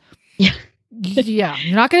leads. Yeah. Yeah.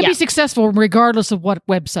 You're not going to be successful regardless of what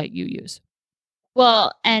website you use.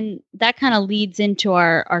 Well, and that kind of leads into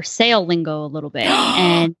our sale lingo a little bit.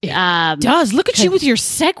 And it does. Look at you with your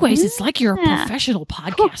segues. It's like you're a professional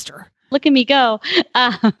podcaster. Look at me go.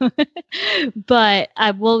 But,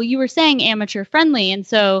 you were saying amateur friendly. And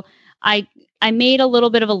so I made a little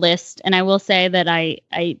bit of a list, and I will say that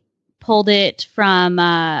I pulled it from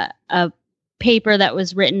a paper that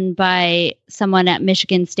was written by someone at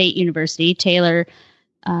Michigan State University, Taylor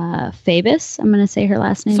Fabus. I'm going to say her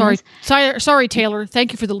last name. Sorry, Taylor.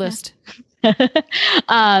 Thank you for the list. But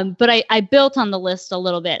I built on the list a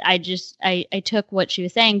little bit. I took what she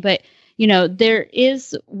was saying, but there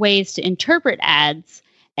is ways to interpret ads,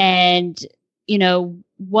 and,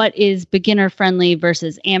 what is beginner friendly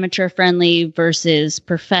versus amateur friendly versus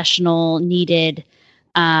professional needed.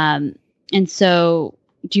 And so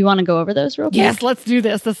do you want to go over those real quick? Yes, let's do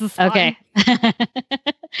this. This is fun. Okay.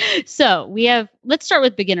 So let's start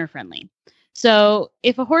with beginner friendly. So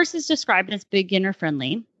if a horse is described as beginner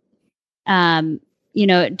friendly,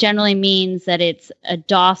 it generally means that it's a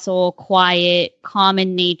docile, quiet, calm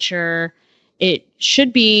in nature. It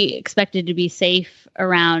should be expected to be safe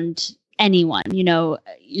around anyone. Your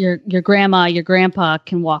grandma, your grandpa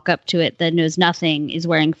can walk up to it that knows nothing, is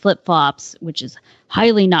wearing flip-flops, which is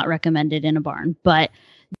highly not recommended in a barn. But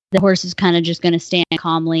the horse is kind of just going to stand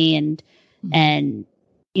calmly and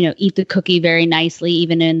eat the cookie very nicely,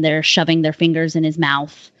 even when they're shoving their fingers in his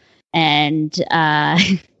mouth. And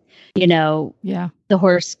the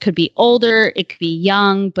horse could be older, it could be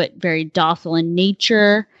young, but very docile in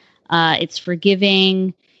nature. It's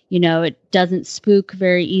forgiving. It doesn't spook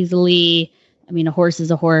very easily. I mean, a horse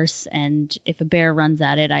is a horse, and if a bear runs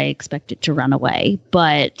at it, I expect it to run away.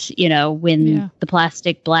 But when the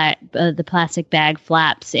plastic bag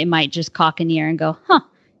flaps, it might just cock an ear and go, "Huh,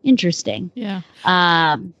 interesting." Yeah.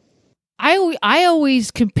 I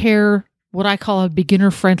always compare what I call a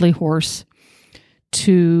beginner-friendly horse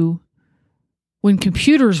to when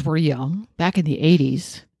computers were young, back in the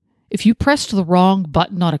 80s. If you pressed the wrong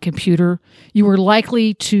button on a computer, you were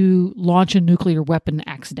likely to launch a nuclear weapon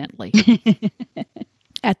accidentally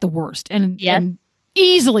at the worst. And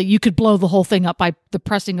easily you could blow the whole thing up by the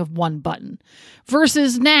pressing of one button.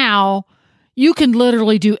 Versus now, you can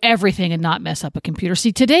literally do everything and not mess up a computer.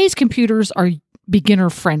 See, today's computers are beginner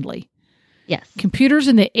friendly. Yes. Computers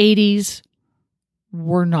in the 80s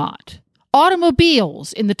were not.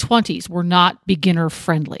 Automobiles in the 20s were not beginner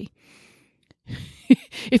friendly.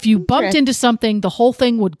 If you bumped into something, the whole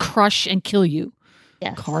thing would crush and kill you.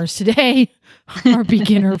 Yes. Cars today are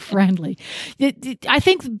beginner friendly. I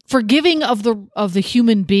think forgiving of the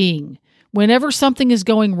human being. Whenever something is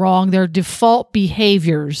going wrong, their default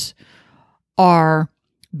behaviors are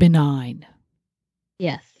benign.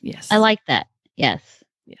 Yes. Yes. I like that. Yes.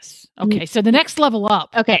 Yes. Okay. So the next level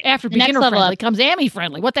up. Okay. After beginner friendly comes AMI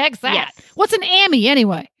friendly. What the heck's that? Yes. What's an AMI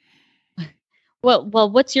anyway? Well,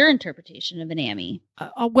 what's your interpretation of an AMI?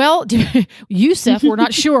 Well, Yusef, we're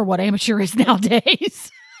not sure what amateur is nowadays.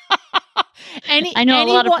 I know a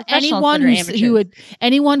lot of professionals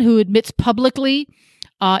anyone who admits publicly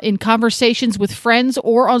in conversations with friends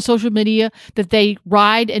or on social media that they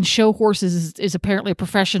ride and show horses is apparently a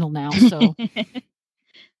professional now. So,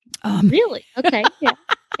 really? Okay. Yeah.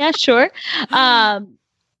 Yeah. Sure.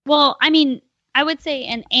 Well, I mean, I would say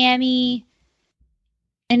an AMI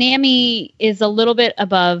is a little bit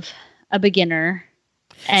above a beginner,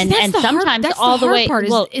 and sometimes all the way. Part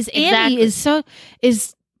is AMI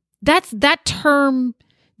is that term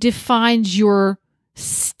defines your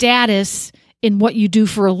status in what you do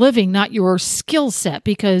for a living, not your skill set,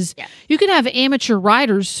 because you can have amateur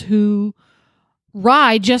riders who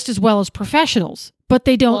ride just as well as professionals, but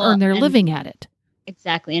they don't earn their living at it.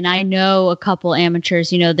 Exactly. And I know a couple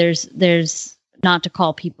amateurs, there's not to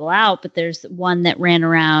call people out, but there's one that ran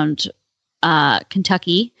around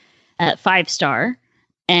Kentucky at 5-star,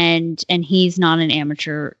 and he's not an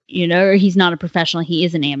amateur, or he's not a professional. He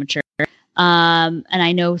is an amateur. And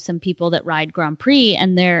I know some people that ride Grand Prix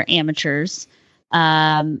and they're amateurs,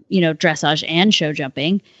 dressage and show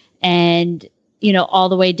jumping, and, all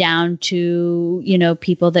the way down to,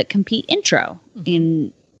 people that compete intro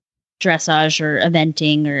in dressage or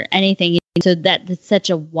eventing or anything. So that's such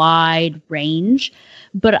a wide range.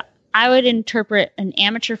 But I would interpret an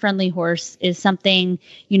amateur friendly horse is something,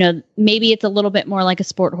 maybe it's a little bit more like a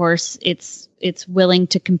sport horse. It's willing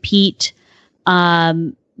to compete,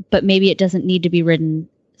 but maybe it doesn't need to be ridden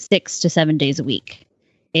 6 to 7 days a week.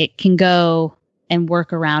 It can go and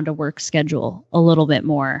work around a work schedule a little bit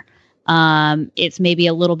more. It's maybe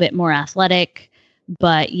a little bit more athletic,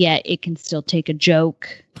 but yet it can still take a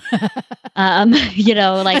joke. Like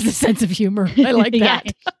has a sense of humor. I like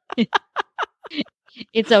that.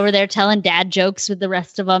 It's over there telling dad jokes with the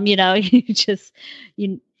rest of them. You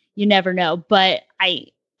never know. But I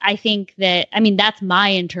think that, that's my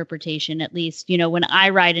interpretation, at least, when I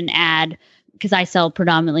write an ad, because I sell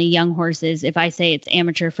predominantly young horses. If I say it's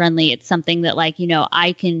amateur friendly, it's something that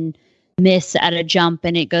I can miss at a jump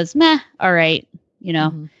and it goes, meh, all right.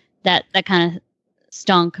 That kind of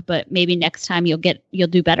stunk, but maybe next time you'll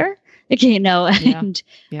do better, and,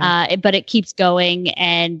 but it keeps going,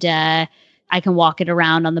 and, I can walk it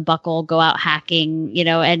around on the buckle, go out hacking,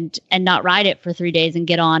 and not ride it for 3 days and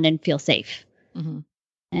get on and feel safe. Mm-hmm.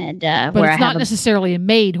 And, but it's not necessarily a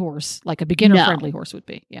made horse, like a beginner friendly horse would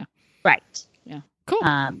be. Yeah. Right. Yeah. Cool.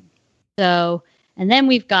 So, and then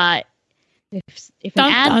we've got, if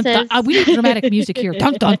an ad says, we need dramatic music here.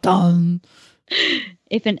 Dun, dun, dun.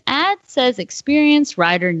 If an ad says experienced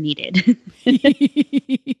rider needed.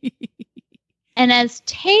 And as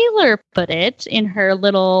Taylor put it in her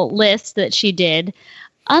little list that she did,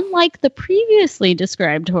 unlike the previously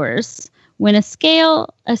described horse, when a sale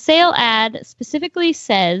ad specifically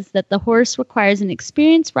says that the horse requires an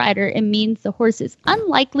experienced rider, it means the horse is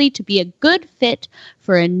unlikely to be a good fit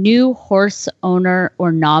for a new horse owner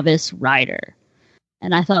or novice rider.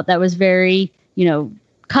 And I thought that was very,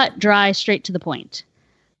 cut, dry, straight to the point.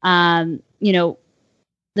 The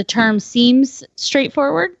term seems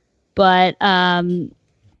straightforward, but I'll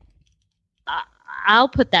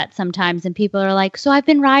put that sometimes, and people are like, so I've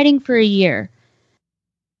been riding for a year.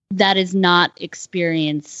 That is not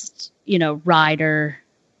experienced, rider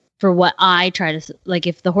for what I try to, like,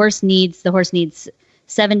 if the horse needs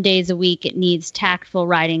 7 days a week, it needs tactful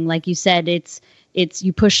riding. Like you said, it's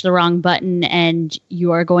you push the wrong button and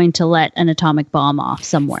you are going to let an atomic bomb off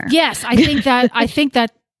somewhere. Yes. I think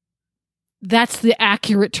that's the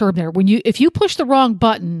accurate term there. If you push the wrong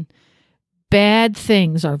button, bad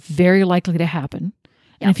things are very likely to happen.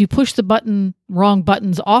 And if you push the wrong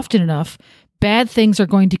buttons often enough, bad things are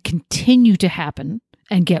going to continue to happen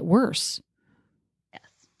and get worse. Yes.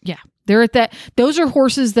 Yeah. They're at that. Those are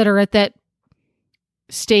horses that are at that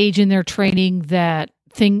stage in their training that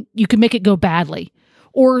you can make it go badly.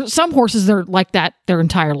 Or some horses are like that their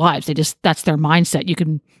entire lives. That's their mindset. You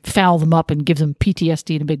can foul them up and give them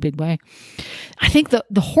PTSD in a big, big way. I think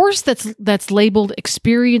the horse that's labeled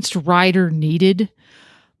experienced rider needed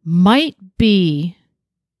might be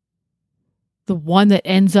the one that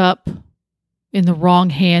ends up in the wrong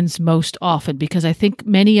hands most often, because I think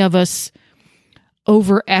many of us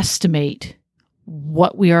overestimate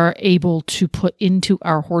what we are able to put into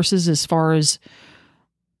our horses as far as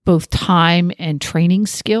both time and training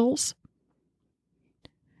skills.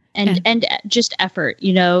 And just effort,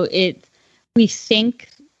 we think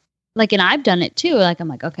like, and I've done it too. Like, I'm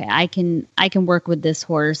like, okay, I can work with this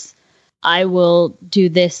horse. I will do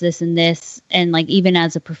this, and this. And like, even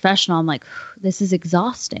as a professional, I'm like, this is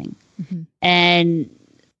exhausting. Mm-hmm. And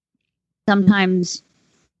sometimes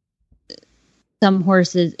some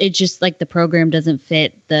horses, it's just like the program doesn't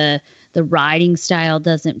fit. The riding style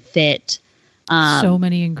doesn't fit. So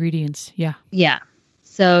many ingredients. Yeah. Yeah.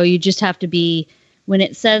 So you just have to be, when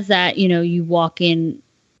it says that, you walk in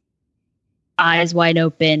eyes wide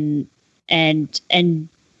open and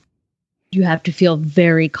you have to feel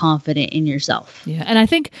very confident in yourself. Yeah. And I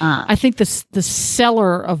think the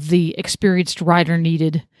seller of the experienced rider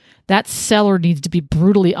that seller needs to be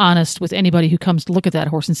brutally honest with anybody who comes to look at that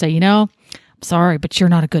horse and say, I'm sorry, but you're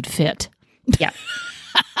not a good fit. Yep.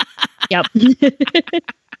 Yep.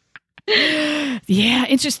 Yeah.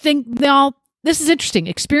 Interesting. Now, this is interesting.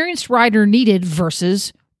 Experienced rider needed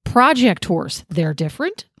versus project horse. They're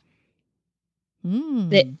different.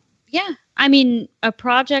 Yeah. I mean, a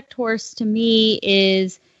project horse to me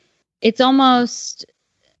it's almost,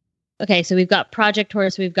 okay, so we've got project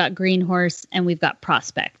horse, we've got green horse, and we've got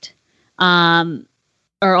prospect.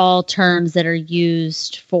 Are all terms that are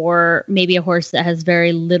used for maybe a horse that has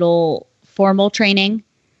very little formal training.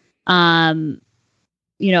 A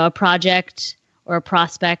project or a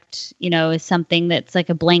prospect, is something that's like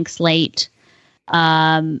a blank slate.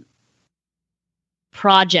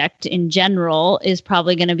 Project in general is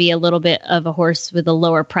probably going to be a little bit of a horse with a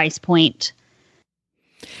lower price point.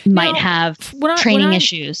 Might have training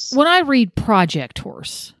issues. When I read project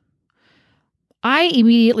horse, I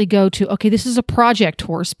immediately go to, okay, this is a project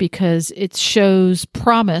horse because it shows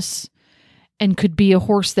promise and could be a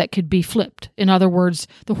horse that could be flipped. In other words,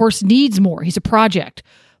 the horse needs more. He's a project,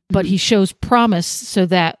 but he shows promise so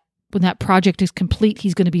that when that project is complete,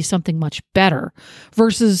 he's going to be something much better.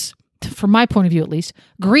 Versus, from my point of view at least,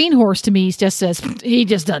 green horse to me just says he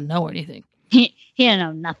just doesn't know anything. He don't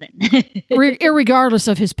know nothing. Irregardless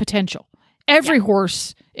of his potential. Every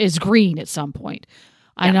horse is green at some point.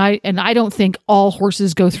 Yeah. And I don't think all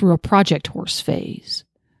horses go through a project horse phase.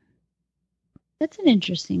 That's an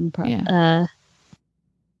interesting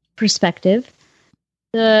perspective.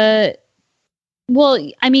 There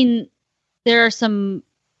are some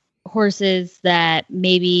horses that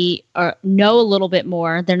maybe know a little bit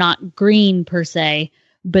more. They're not green per se,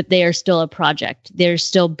 but they are still a project. There's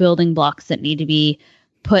still building blocks that need to be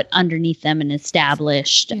put underneath them and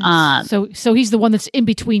established. Yes. So he's the one that's in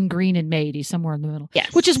between green and made. He's somewhere in the middle.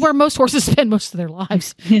 Yes. Which is where most horses spend most of their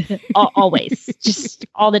lives. Always. Just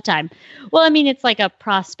all the time. Well, it's like a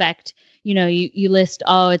prospect. You list,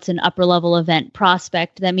 it's an upper level event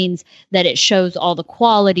prospect. That means that it shows all the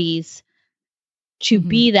qualities to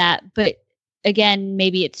be that. But again,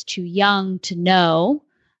 maybe it's too young to know.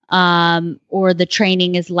 Or the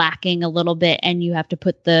training is lacking a little bit and you have to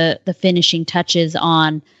put the finishing touches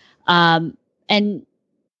on.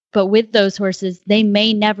 But with those horses, they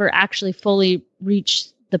may never actually fully reach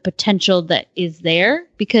the potential that is there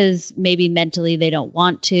because maybe mentally they don't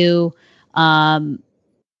want to.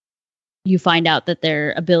 You find out that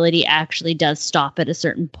their ability actually does stop at a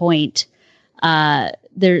certain point.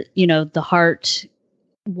 The heart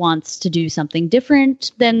wants to do something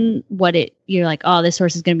different than you're like, oh, this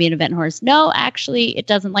horse is going to be an event horse. No, actually, it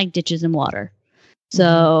doesn't like ditches and water.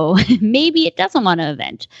 So maybe it doesn't want to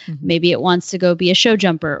event. Mm-hmm. Maybe it wants to go be a show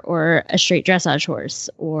jumper or a straight dressage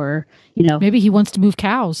horse or, Maybe he wants to move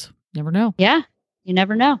cows. Never know. Yeah, you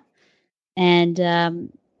never know. And,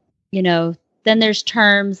 then there's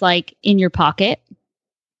terms like in your pocket,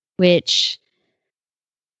 which...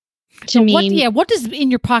 What does in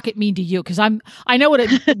your pocket mean to you? Because I know what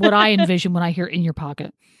I envision when I hear in your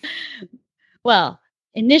pocket. Well,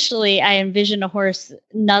 initially I envision a horse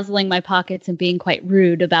nuzzling my pockets and being quite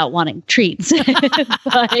rude about wanting treats.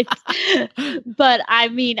 but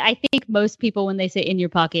I think most people when they say in your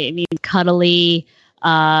pocket, it means cuddly,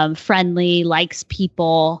 friendly, likes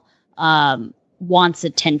people, wants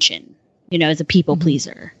attention. As a people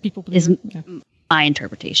pleaser. People pleaser is my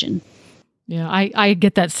interpretation. Yeah, I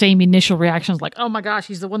get that same initial reaction. It's like, oh my gosh,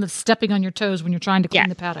 he's the one that's stepping on your toes when you're trying to clean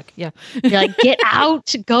the paddock. Yeah. You're like, get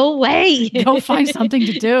out, go away. Go find something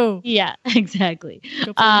to do. Yeah, exactly.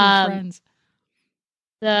 Go play with your friends.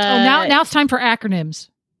 Now it's time for acronyms.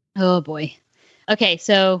 Oh boy. Okay,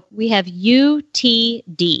 so we have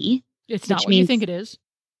UTD. It's not what you think it is.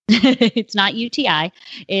 It's not UTI.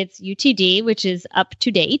 It's UTD, which is up to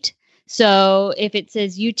date. So if it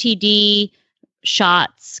says UTD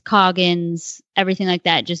shots, Coggins, everything like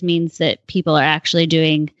that just means that people are actually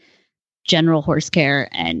doing general horse care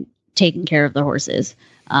and taking care of the horses,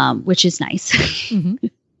 which is nice.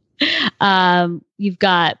 Mm-hmm. You've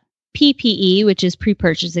got PPE, which is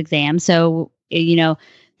pre-purchase exam. So,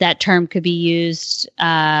 that term could be used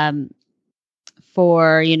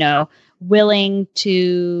for, willing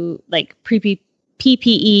to like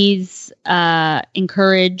PPEs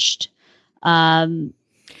encouraged.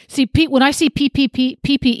 See, Pete, when I see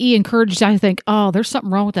PPE encouraged, I think, oh, there's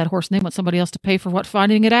something wrong with that horse, and they want somebody else to pay for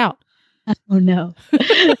finding it out. Oh, no.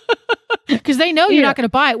 Because they know you're not going to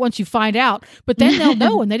buy it once you find out, but then they'll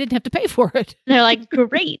know and they didn't have to pay for it. They're like,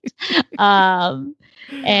 great. And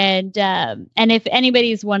if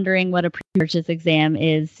anybody's wondering what a pre-purchase exam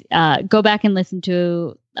is, go back and listen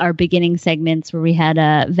to our beginning segments where we had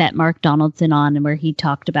vet Mark Donaldson on, and where he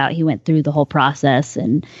went through the whole process,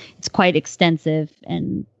 and it's quite extensive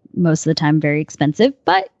and most of the time very expensive,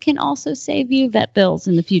 but can also save you vet bills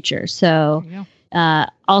in the future. So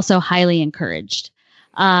also highly encouraged.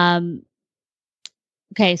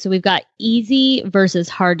 Okay, so we've got easy versus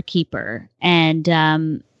hard keeper.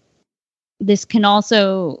 And this can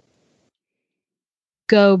also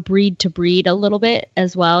go breed to breed a little bit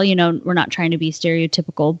as well. We're not trying to be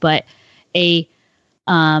stereotypical, but a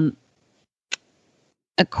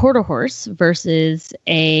quarter horse versus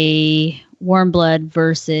a warm blood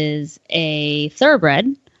versus a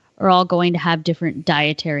thoroughbred are all going to have different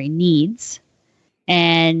dietary needs.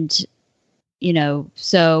 And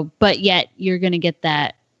but yet you're going to get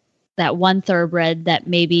that one thoroughbred that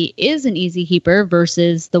maybe is an easy keeper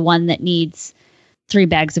versus the one that needs 3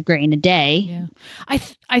 bags of grain a day. Yeah.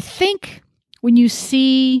 I think when you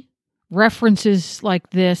see references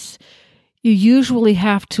like this, you usually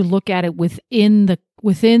have to look at it within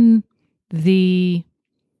the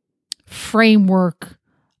framework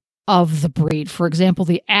of the breed. For example,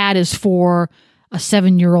 the ad is for a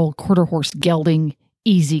 7-year-old quarter horse gelding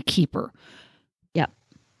easy keeper.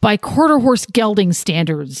 By quarter horse gelding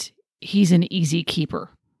standards, he's an easy keeper.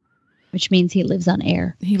 Which means he lives on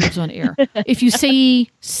air. He lives on air. If you see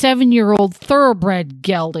 7-year-old thoroughbred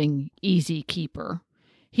gelding easy keeper,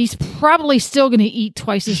 he's probably still going to eat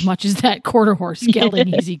twice as much as that quarter horse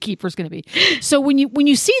gelding easy keeper is going to be. So when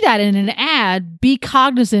you see that in an ad, be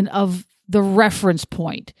cognizant of the reference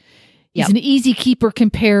point. He's an easy keeper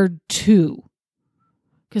compared to.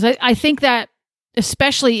 Because I think that,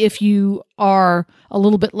 especially if you are a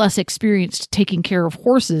little bit less experienced taking care of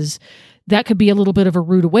horses, that could be a little bit of a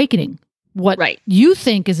rude awakening. What you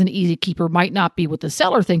think is an easy keeper might not be what the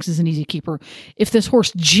seller thinks is an easy keeper. If this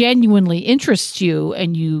horse genuinely interests you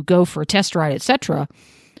and you go for a test ride, etc.,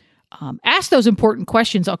 ask those important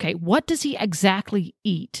questions. Okay, what does he exactly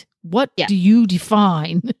eat? What do you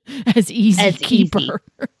define as easy keeper?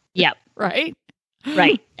 Yep. Right?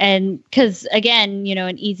 Right. And because, again,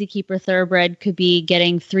 an easy keeper thoroughbred could be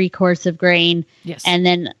getting 3 quarts of grain. Yes. And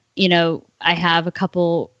then, I have a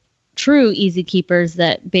couple true easy keepers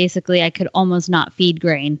that basically I could almost not feed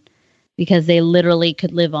grain because they literally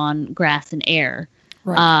could live on grass and air.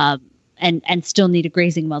 Right. And still need a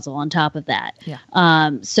grazing muzzle on top of that.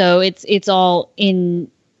 Yeah. So it's all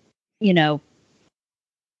in,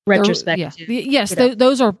 retrospective. Yes,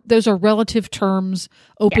 those are relative terms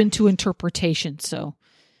open to interpretation. So,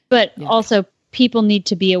 but also people need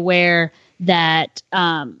to be aware that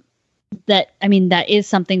that is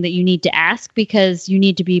something that you need to ask, because you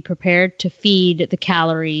need to be prepared to feed the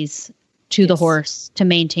calories to the horse to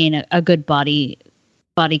maintain a good body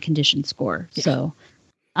condition score. Yeah. So,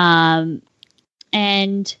 and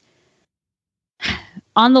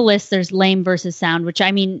on the list there's lame versus sound, which I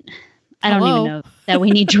don't even know that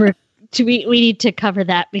we need to we need to cover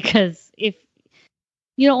that, because if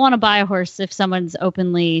you don't want to buy a horse if someone's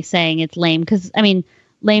openly saying it's lame, because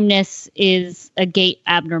lameness is a gait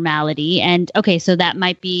abnormality, and okay, so that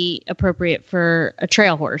might be appropriate for a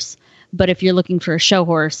trail horse, but if you're looking for a show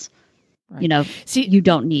horse, you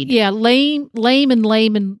don't need. Yeah, lame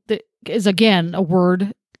is again a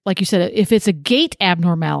word, like you said. If it's a gait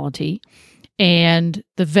abnormality, and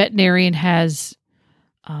the veterinarian has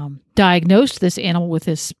diagnosed this animal with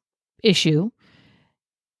this issue,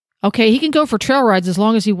 okay, he can go for trail rides as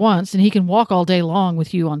long as he wants, and he can walk all day long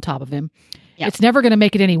with you on top of him. Yep. It's never going to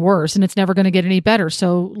make it any worse, and it's never going to get any better.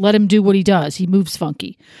 So let him do what he does. He moves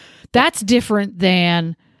funky. That's different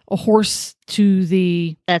than a horse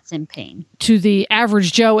that's in pain. To the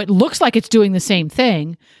average Joe, it looks like it's doing the same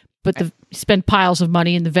thing, but spend piles of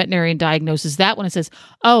money, and the veterinarian diagnoses that one and says,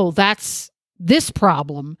 oh, that's this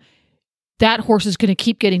problem. That horse is going to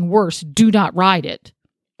keep getting worse. Do not ride it.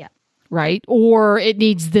 Yeah. Right? Or it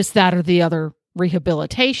needs this, that, or the other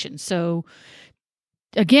rehabilitation. So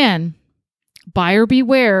again, buyer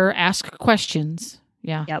beware, ask questions.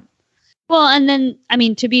 Yeah. Yep. Well, and then, I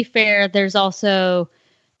mean, to be fair, there's also,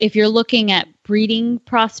 if you're looking at breeding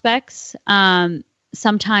prospects,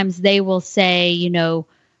 sometimes they will say,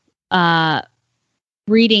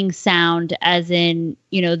 breeding sound, as in,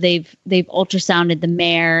 they've ultrasounded the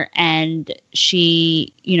mare and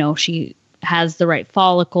she has the right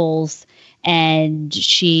follicles and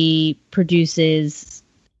she produces,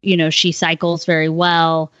 she cycles very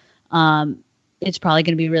well. It's probably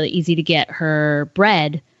going to be really easy to get her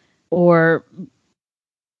bred, or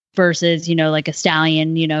versus, like a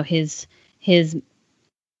stallion, his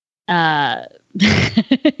I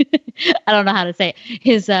don't know how to say it.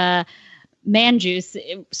 His man juice,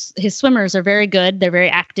 his swimmers are very good. They're very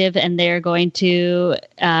active, and they're going to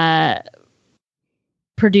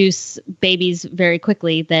produce babies very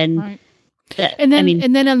quickly. Then, right. And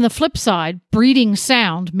then on the flip side, breeding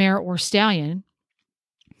sound, mare or stallion.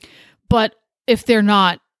 But if they're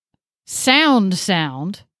not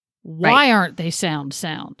sound, why aren't they sound?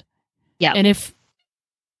 Yeah. And if,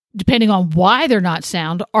 depending on why they're not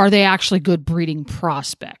sound, are they actually good breeding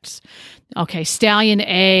prospects? Okay, stallion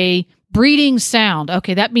A, breeding sound.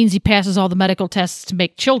 Okay, that means he passes all the medical tests to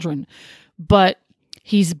make children. But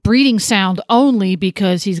he's breeding sound only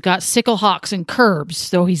because he's got sickle hocks and curbs,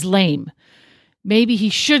 so he's lame. Maybe he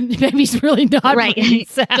shouldn't. Maybe he's really not breeding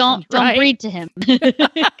sound. Don't breed to him.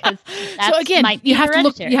 So again, you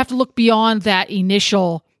have to look beyond that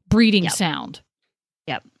initial breeding sound.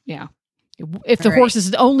 Yep. Yeah. If the horse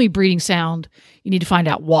is only breeding sound, you need to find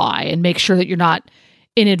out why and make sure that you're not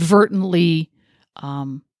inadvertently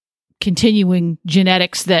continuing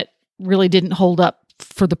genetics that really didn't hold up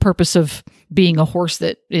for the purpose of being a horse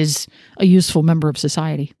that is a useful member of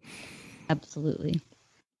society. Absolutely.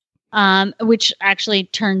 Which actually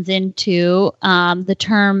turns into the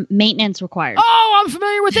term maintenance required. Oh, I'm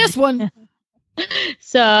familiar with this one.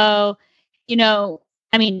 So,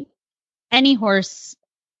 I mean, any horse,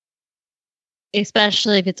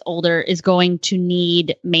 especially if it's older, is going to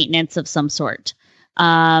need maintenance of some sort.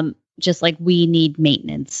 Just like we need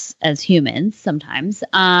maintenance as humans sometimes.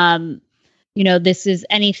 This is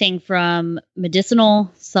anything from medicinal,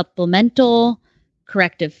 supplemental,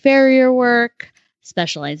 corrective farrier work,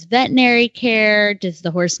 specialized veterinary care. Does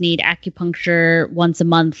the horse need acupuncture once a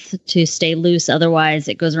month to stay loose? Otherwise,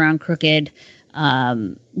 it goes around crooked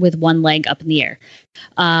with one leg up in the air.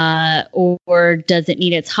 Or does it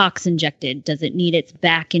need its hocks injected? Does it need its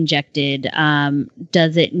back injected?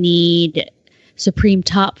 Does it need Supreme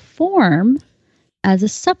Top Form as a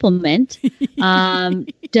supplement?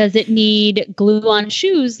 Does it need glue-on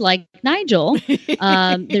shoes like Nigel?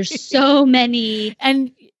 There's so many.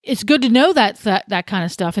 And it's good to know that kind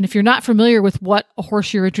of stuff. And if you're not familiar with what a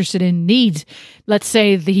horse you're interested in needs, let's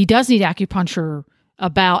say that he does need acupuncture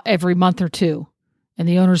about every month or two, and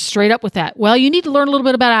the owner's straight up with that. Well, you need to learn a little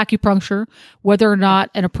bit about acupuncture, whether or not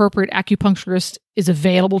an appropriate acupuncturist is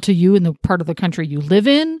available to you in the part of the country you live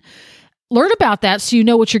in. Learn about that so you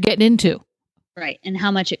know what you're getting into. Right. And how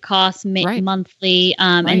much it costs monthly.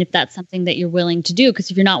 And if that's something that you're willing to do, because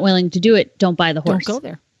if you're not willing to do it, don't buy the horse. Don't go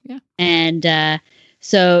there. Yeah. And,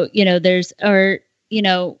 so,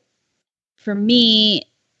 for me,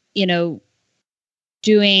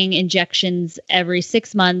 doing injections every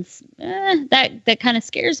 6 months, that kind of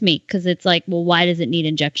scares me, because it's like, well, why does it need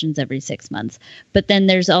injections every 6 months? But then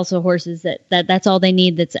there's also horses that's all they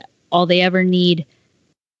need. That's all they ever need.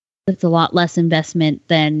 That's a lot less investment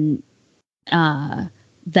than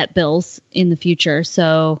vet bills in the future.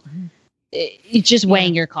 So it's just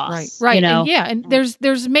weighing your costs. Right. And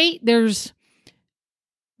there's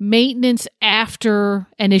maintenance after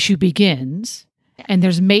an issue begins, and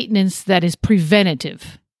there's maintenance that is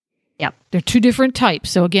preventative. Yep. They're two different types.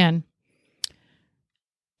 So again,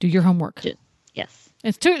 do your homework. Yes.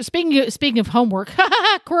 And speaking of homework,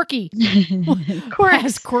 quirky.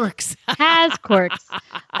 Has quirks. Has quirks.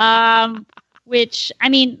 Which, I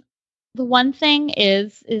mean, the one thing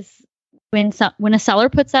is when a seller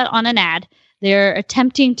puts that on an ad, they're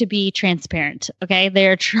attempting to be transparent. Okay.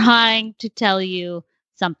 They're trying to tell you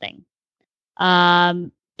something.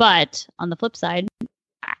 But on the flip side,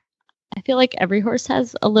 I feel like every horse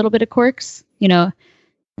has a little bit of quirks.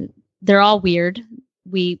 They're all weird.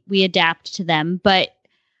 We adapt to them, but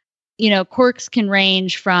quirks can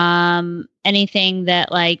range from anything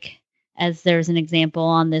that, like, as there's an example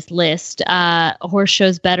on this list, a horse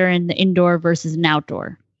shows better in the indoor versus an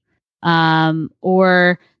outdoor.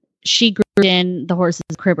 Or she grew in the horse's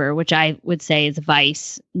cribber, which I would say is a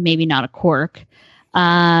vice, maybe not a quirk.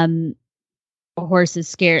 A horse is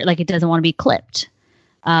scared, like it doesn't want to be clipped.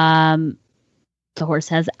 The horse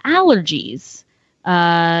has allergies.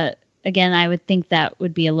 Again, I would think that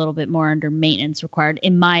would be a little bit more under maintenance required,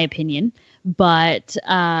 in my opinion. But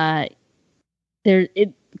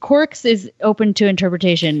quirks is open to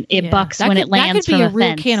interpretation. It bucks when it lands from a fence. That could be a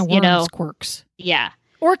real can of worms, quirks. Yeah.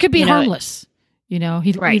 Or it could be harmless. He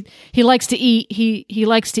likes to eat. He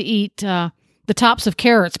likes to eat the tops of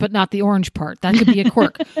carrots, but not the orange part. That could be a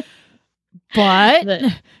quirk. But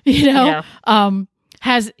he has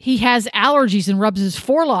allergies and rubs his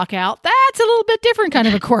forelock out. That's a little bit different kind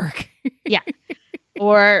of a quirk. Yeah.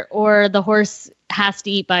 Or the horse has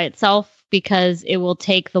to eat by itself because it will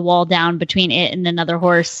take the wall down between it and another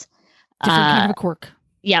horse. Different kind of a quirk.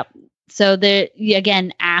 Yep. So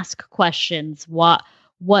again, ask questions. What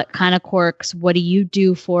kind of quirks? What do you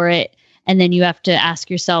do for it? And then you have to ask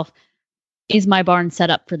yourself, is my barn set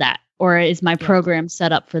up for that? Or is my program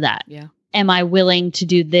set up for that? Yeah. Am I willing to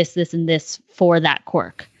do this, this, and this for that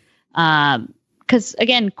quirk? Because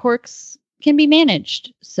again, quirks can be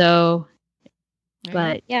managed. So,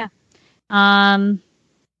 but yeah.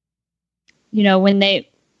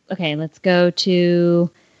 Let's go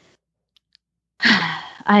to,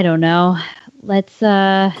 I don't know.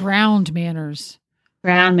 Ground manners.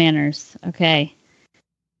 Ground manners. Okay.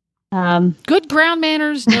 Good ground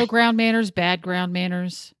manners, no ground manners, bad ground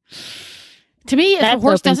manners. To me, if a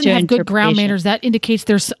horse doesn't have good ground manners, that indicates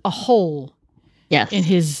there's a hole in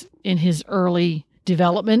his early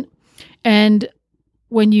development. And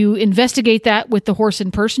when you investigate that with the horse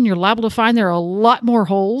in person, you're liable to find there are a lot more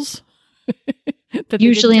holes.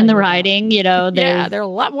 Usually in the riding, there are a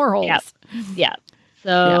lot more holes. Yeah.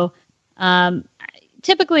 So,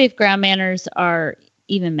 typically, if ground manners are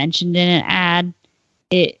even mentioned in an ad,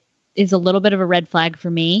 it is a little bit of a red flag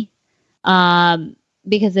for me.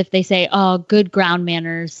 Because if they say, "Oh, good ground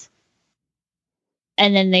manners,"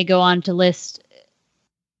 and then they go on to list,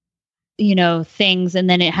 things, and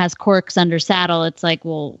then it has quirks under saddle, it's like,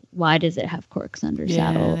 well, why does it have quirks under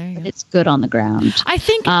saddle? It's good on the ground. I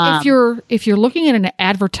think if you're looking at an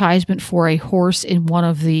advertisement for a horse in one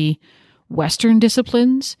of the Western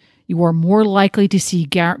disciplines, you are more likely to see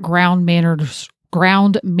ground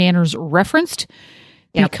manners referenced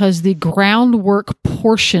because the groundwork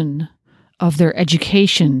portion of their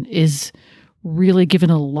education is really given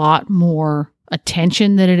a lot more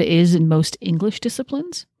attention than it is in most English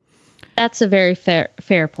disciplines. That's a very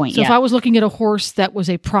fair point. So if I was looking at a horse that was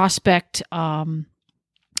a prospect, a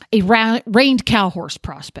reined cow horse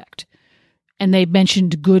prospect, and they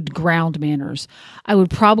mentioned good ground manners, I would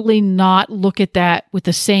probably not look at that with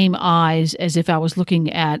the same eyes as if I was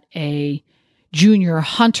looking at a junior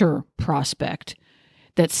hunter prospect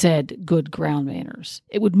that said good ground manners.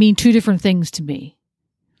 It would mean two different things to me.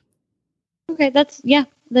 Okay, that's a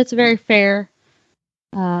very fair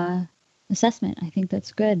assessment. I think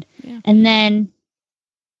that's good. Yeah. And then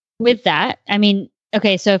with that,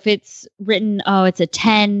 so if it's written, it's a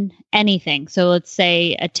 10 anything. So let's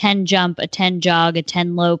say a 10 jump, a 10 jog, a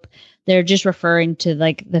 10 lope. They're just referring to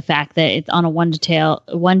like the fact that it's on a 1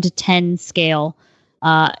 to 10 scale.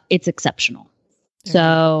 It's exceptional. Yeah.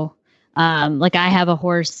 So I have a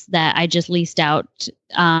horse that I just leased out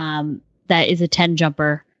that is a 10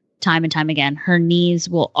 jumper time and time again. Her knees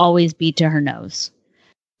will always be to her nose.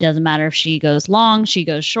 Doesn't matter if she goes long, she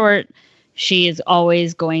goes short. She is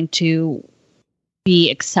always going to be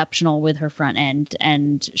exceptional with her front end,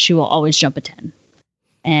 and she will always jump a 10.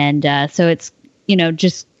 And so it's,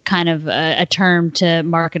 just kind of a term to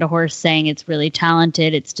market a horse saying it's really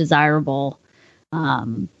talented, it's desirable. But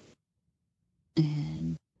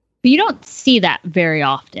you don't see that very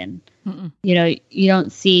often. Mm-mm. You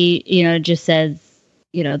don't see, it just says,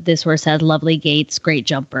 this horse has lovely gaits, great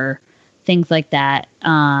jumper, things like that.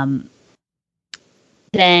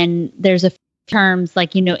 Then there's a few terms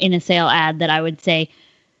like, in a sale ad that I would say,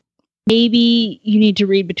 maybe you need to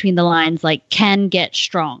read between the lines, like can get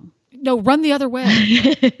strong. No, run the other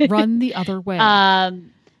way. Run the other way.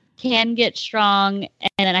 Can get strong.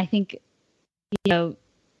 And I think, you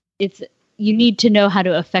need to know how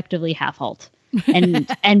to effectively half halt and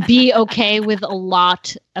be okay with a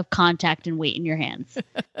lot of contact and weight in your hands.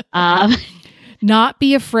 Not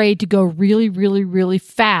be afraid to go really, really, really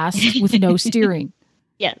fast with no steering.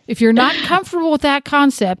 Yes. If you're not comfortable with that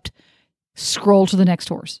concept, scroll to the next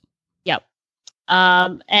horse. Yep.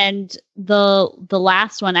 And the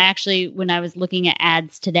last one, when I was looking at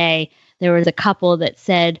ads today, there was a couple that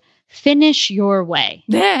said, finish your way.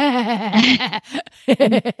 This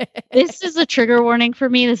is a trigger warning for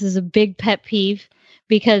me. This is a big pet peeve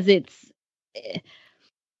because it's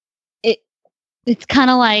kind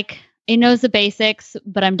of like it knows the basics,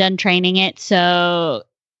 but I'm done training it. So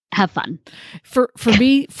have fun. For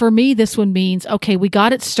me, this one means, okay, we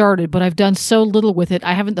got it started, but I've done so little with it.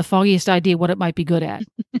 I haven't the foggiest idea what it might be good at.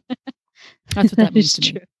 That's what that means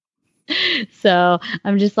to me. So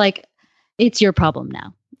I'm just like, it's your problem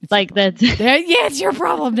now. It's like that's it's your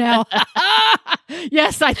problem now.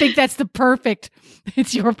 Yes, I think that's the perfect.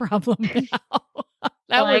 It's your problem now.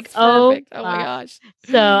 That was perfect. Oh my gosh.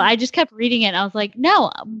 So I just kept reading it. And I was like,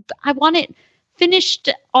 no, I want it finished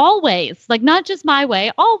always. Like not just my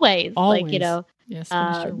way, always. Like, Yes,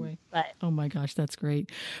 finish your way. But oh my gosh, that's great.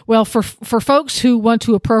 Well, for folks who want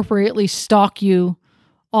to appropriately stalk you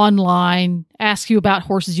online, ask you about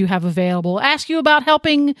horses you have available, ask you about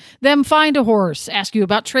helping them find a horse, ask you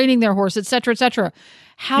about training their horse, et cetera,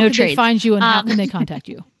 how can they find you and how can they contact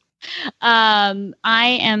you?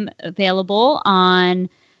 I am available on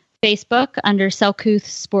Facebook under Selcouth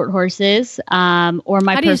Sport Horses, or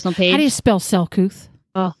my personal page. How do you spell Selcouth?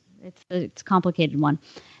 Oh, it's a complicated one.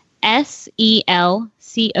 SELCOUTH,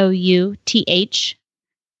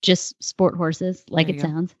 just sport horses, like it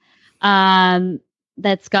sounds.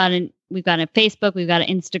 We've got a Facebook, we've got an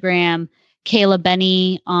Instagram, Kayla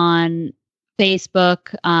Benny on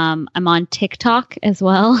Facebook. I'm on TikTok as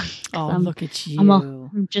well. Oh, look at you.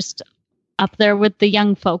 I'm just up there with the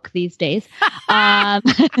young folk these days. And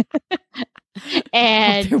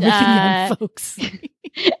the young folks.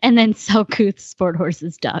 And then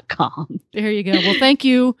selcouthsporthorses.com. There you go. Well, thank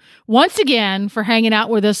you once again for hanging out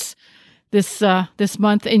with us this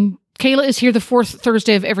month. And Kayla is here the fourth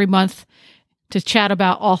Thursday of every month to chat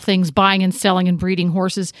about all things buying and selling and breeding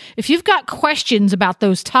horses. If you've got questions about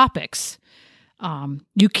those topics,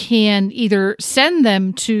 you can either send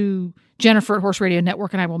them to Jennifer at Horse Radio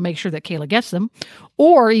Network, and I will make sure that Kayla gets them.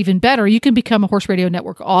 Or even better, you can become a Horse Radio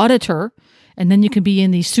Network auditor, and then you can be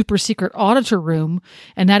in the super secret auditor room,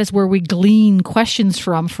 and that is where we glean questions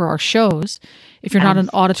from for our shows. If you're not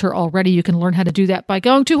an auditor already, you can learn how to do that by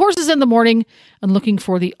going to Horses in the Morning and looking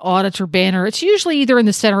for the auditor banner. It's usually either in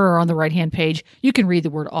the center or on the right-hand page. You can read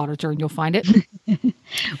the word auditor and you'll find it.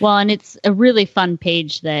 Well, and it's a really fun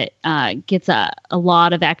page that gets a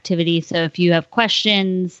lot of activity. So if you have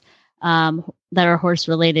questions that are horse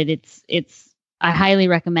related, I highly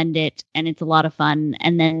recommend it, and it's a lot of fun.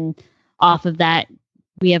 And then off of that,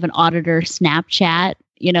 we have an auditor Snapchat.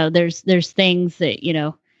 There's things that,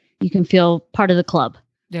 you can feel part of the club.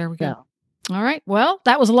 There we go. All right. Well,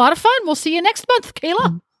 that was a lot of fun. We'll see you next month,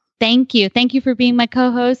 Kayla. Thank you. Thank you for being my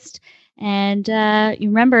co-host. And you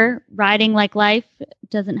remember, riding like life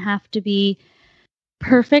doesn't have to be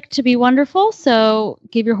perfect to be wonderful. So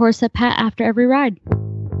give your horse a pat after every ride.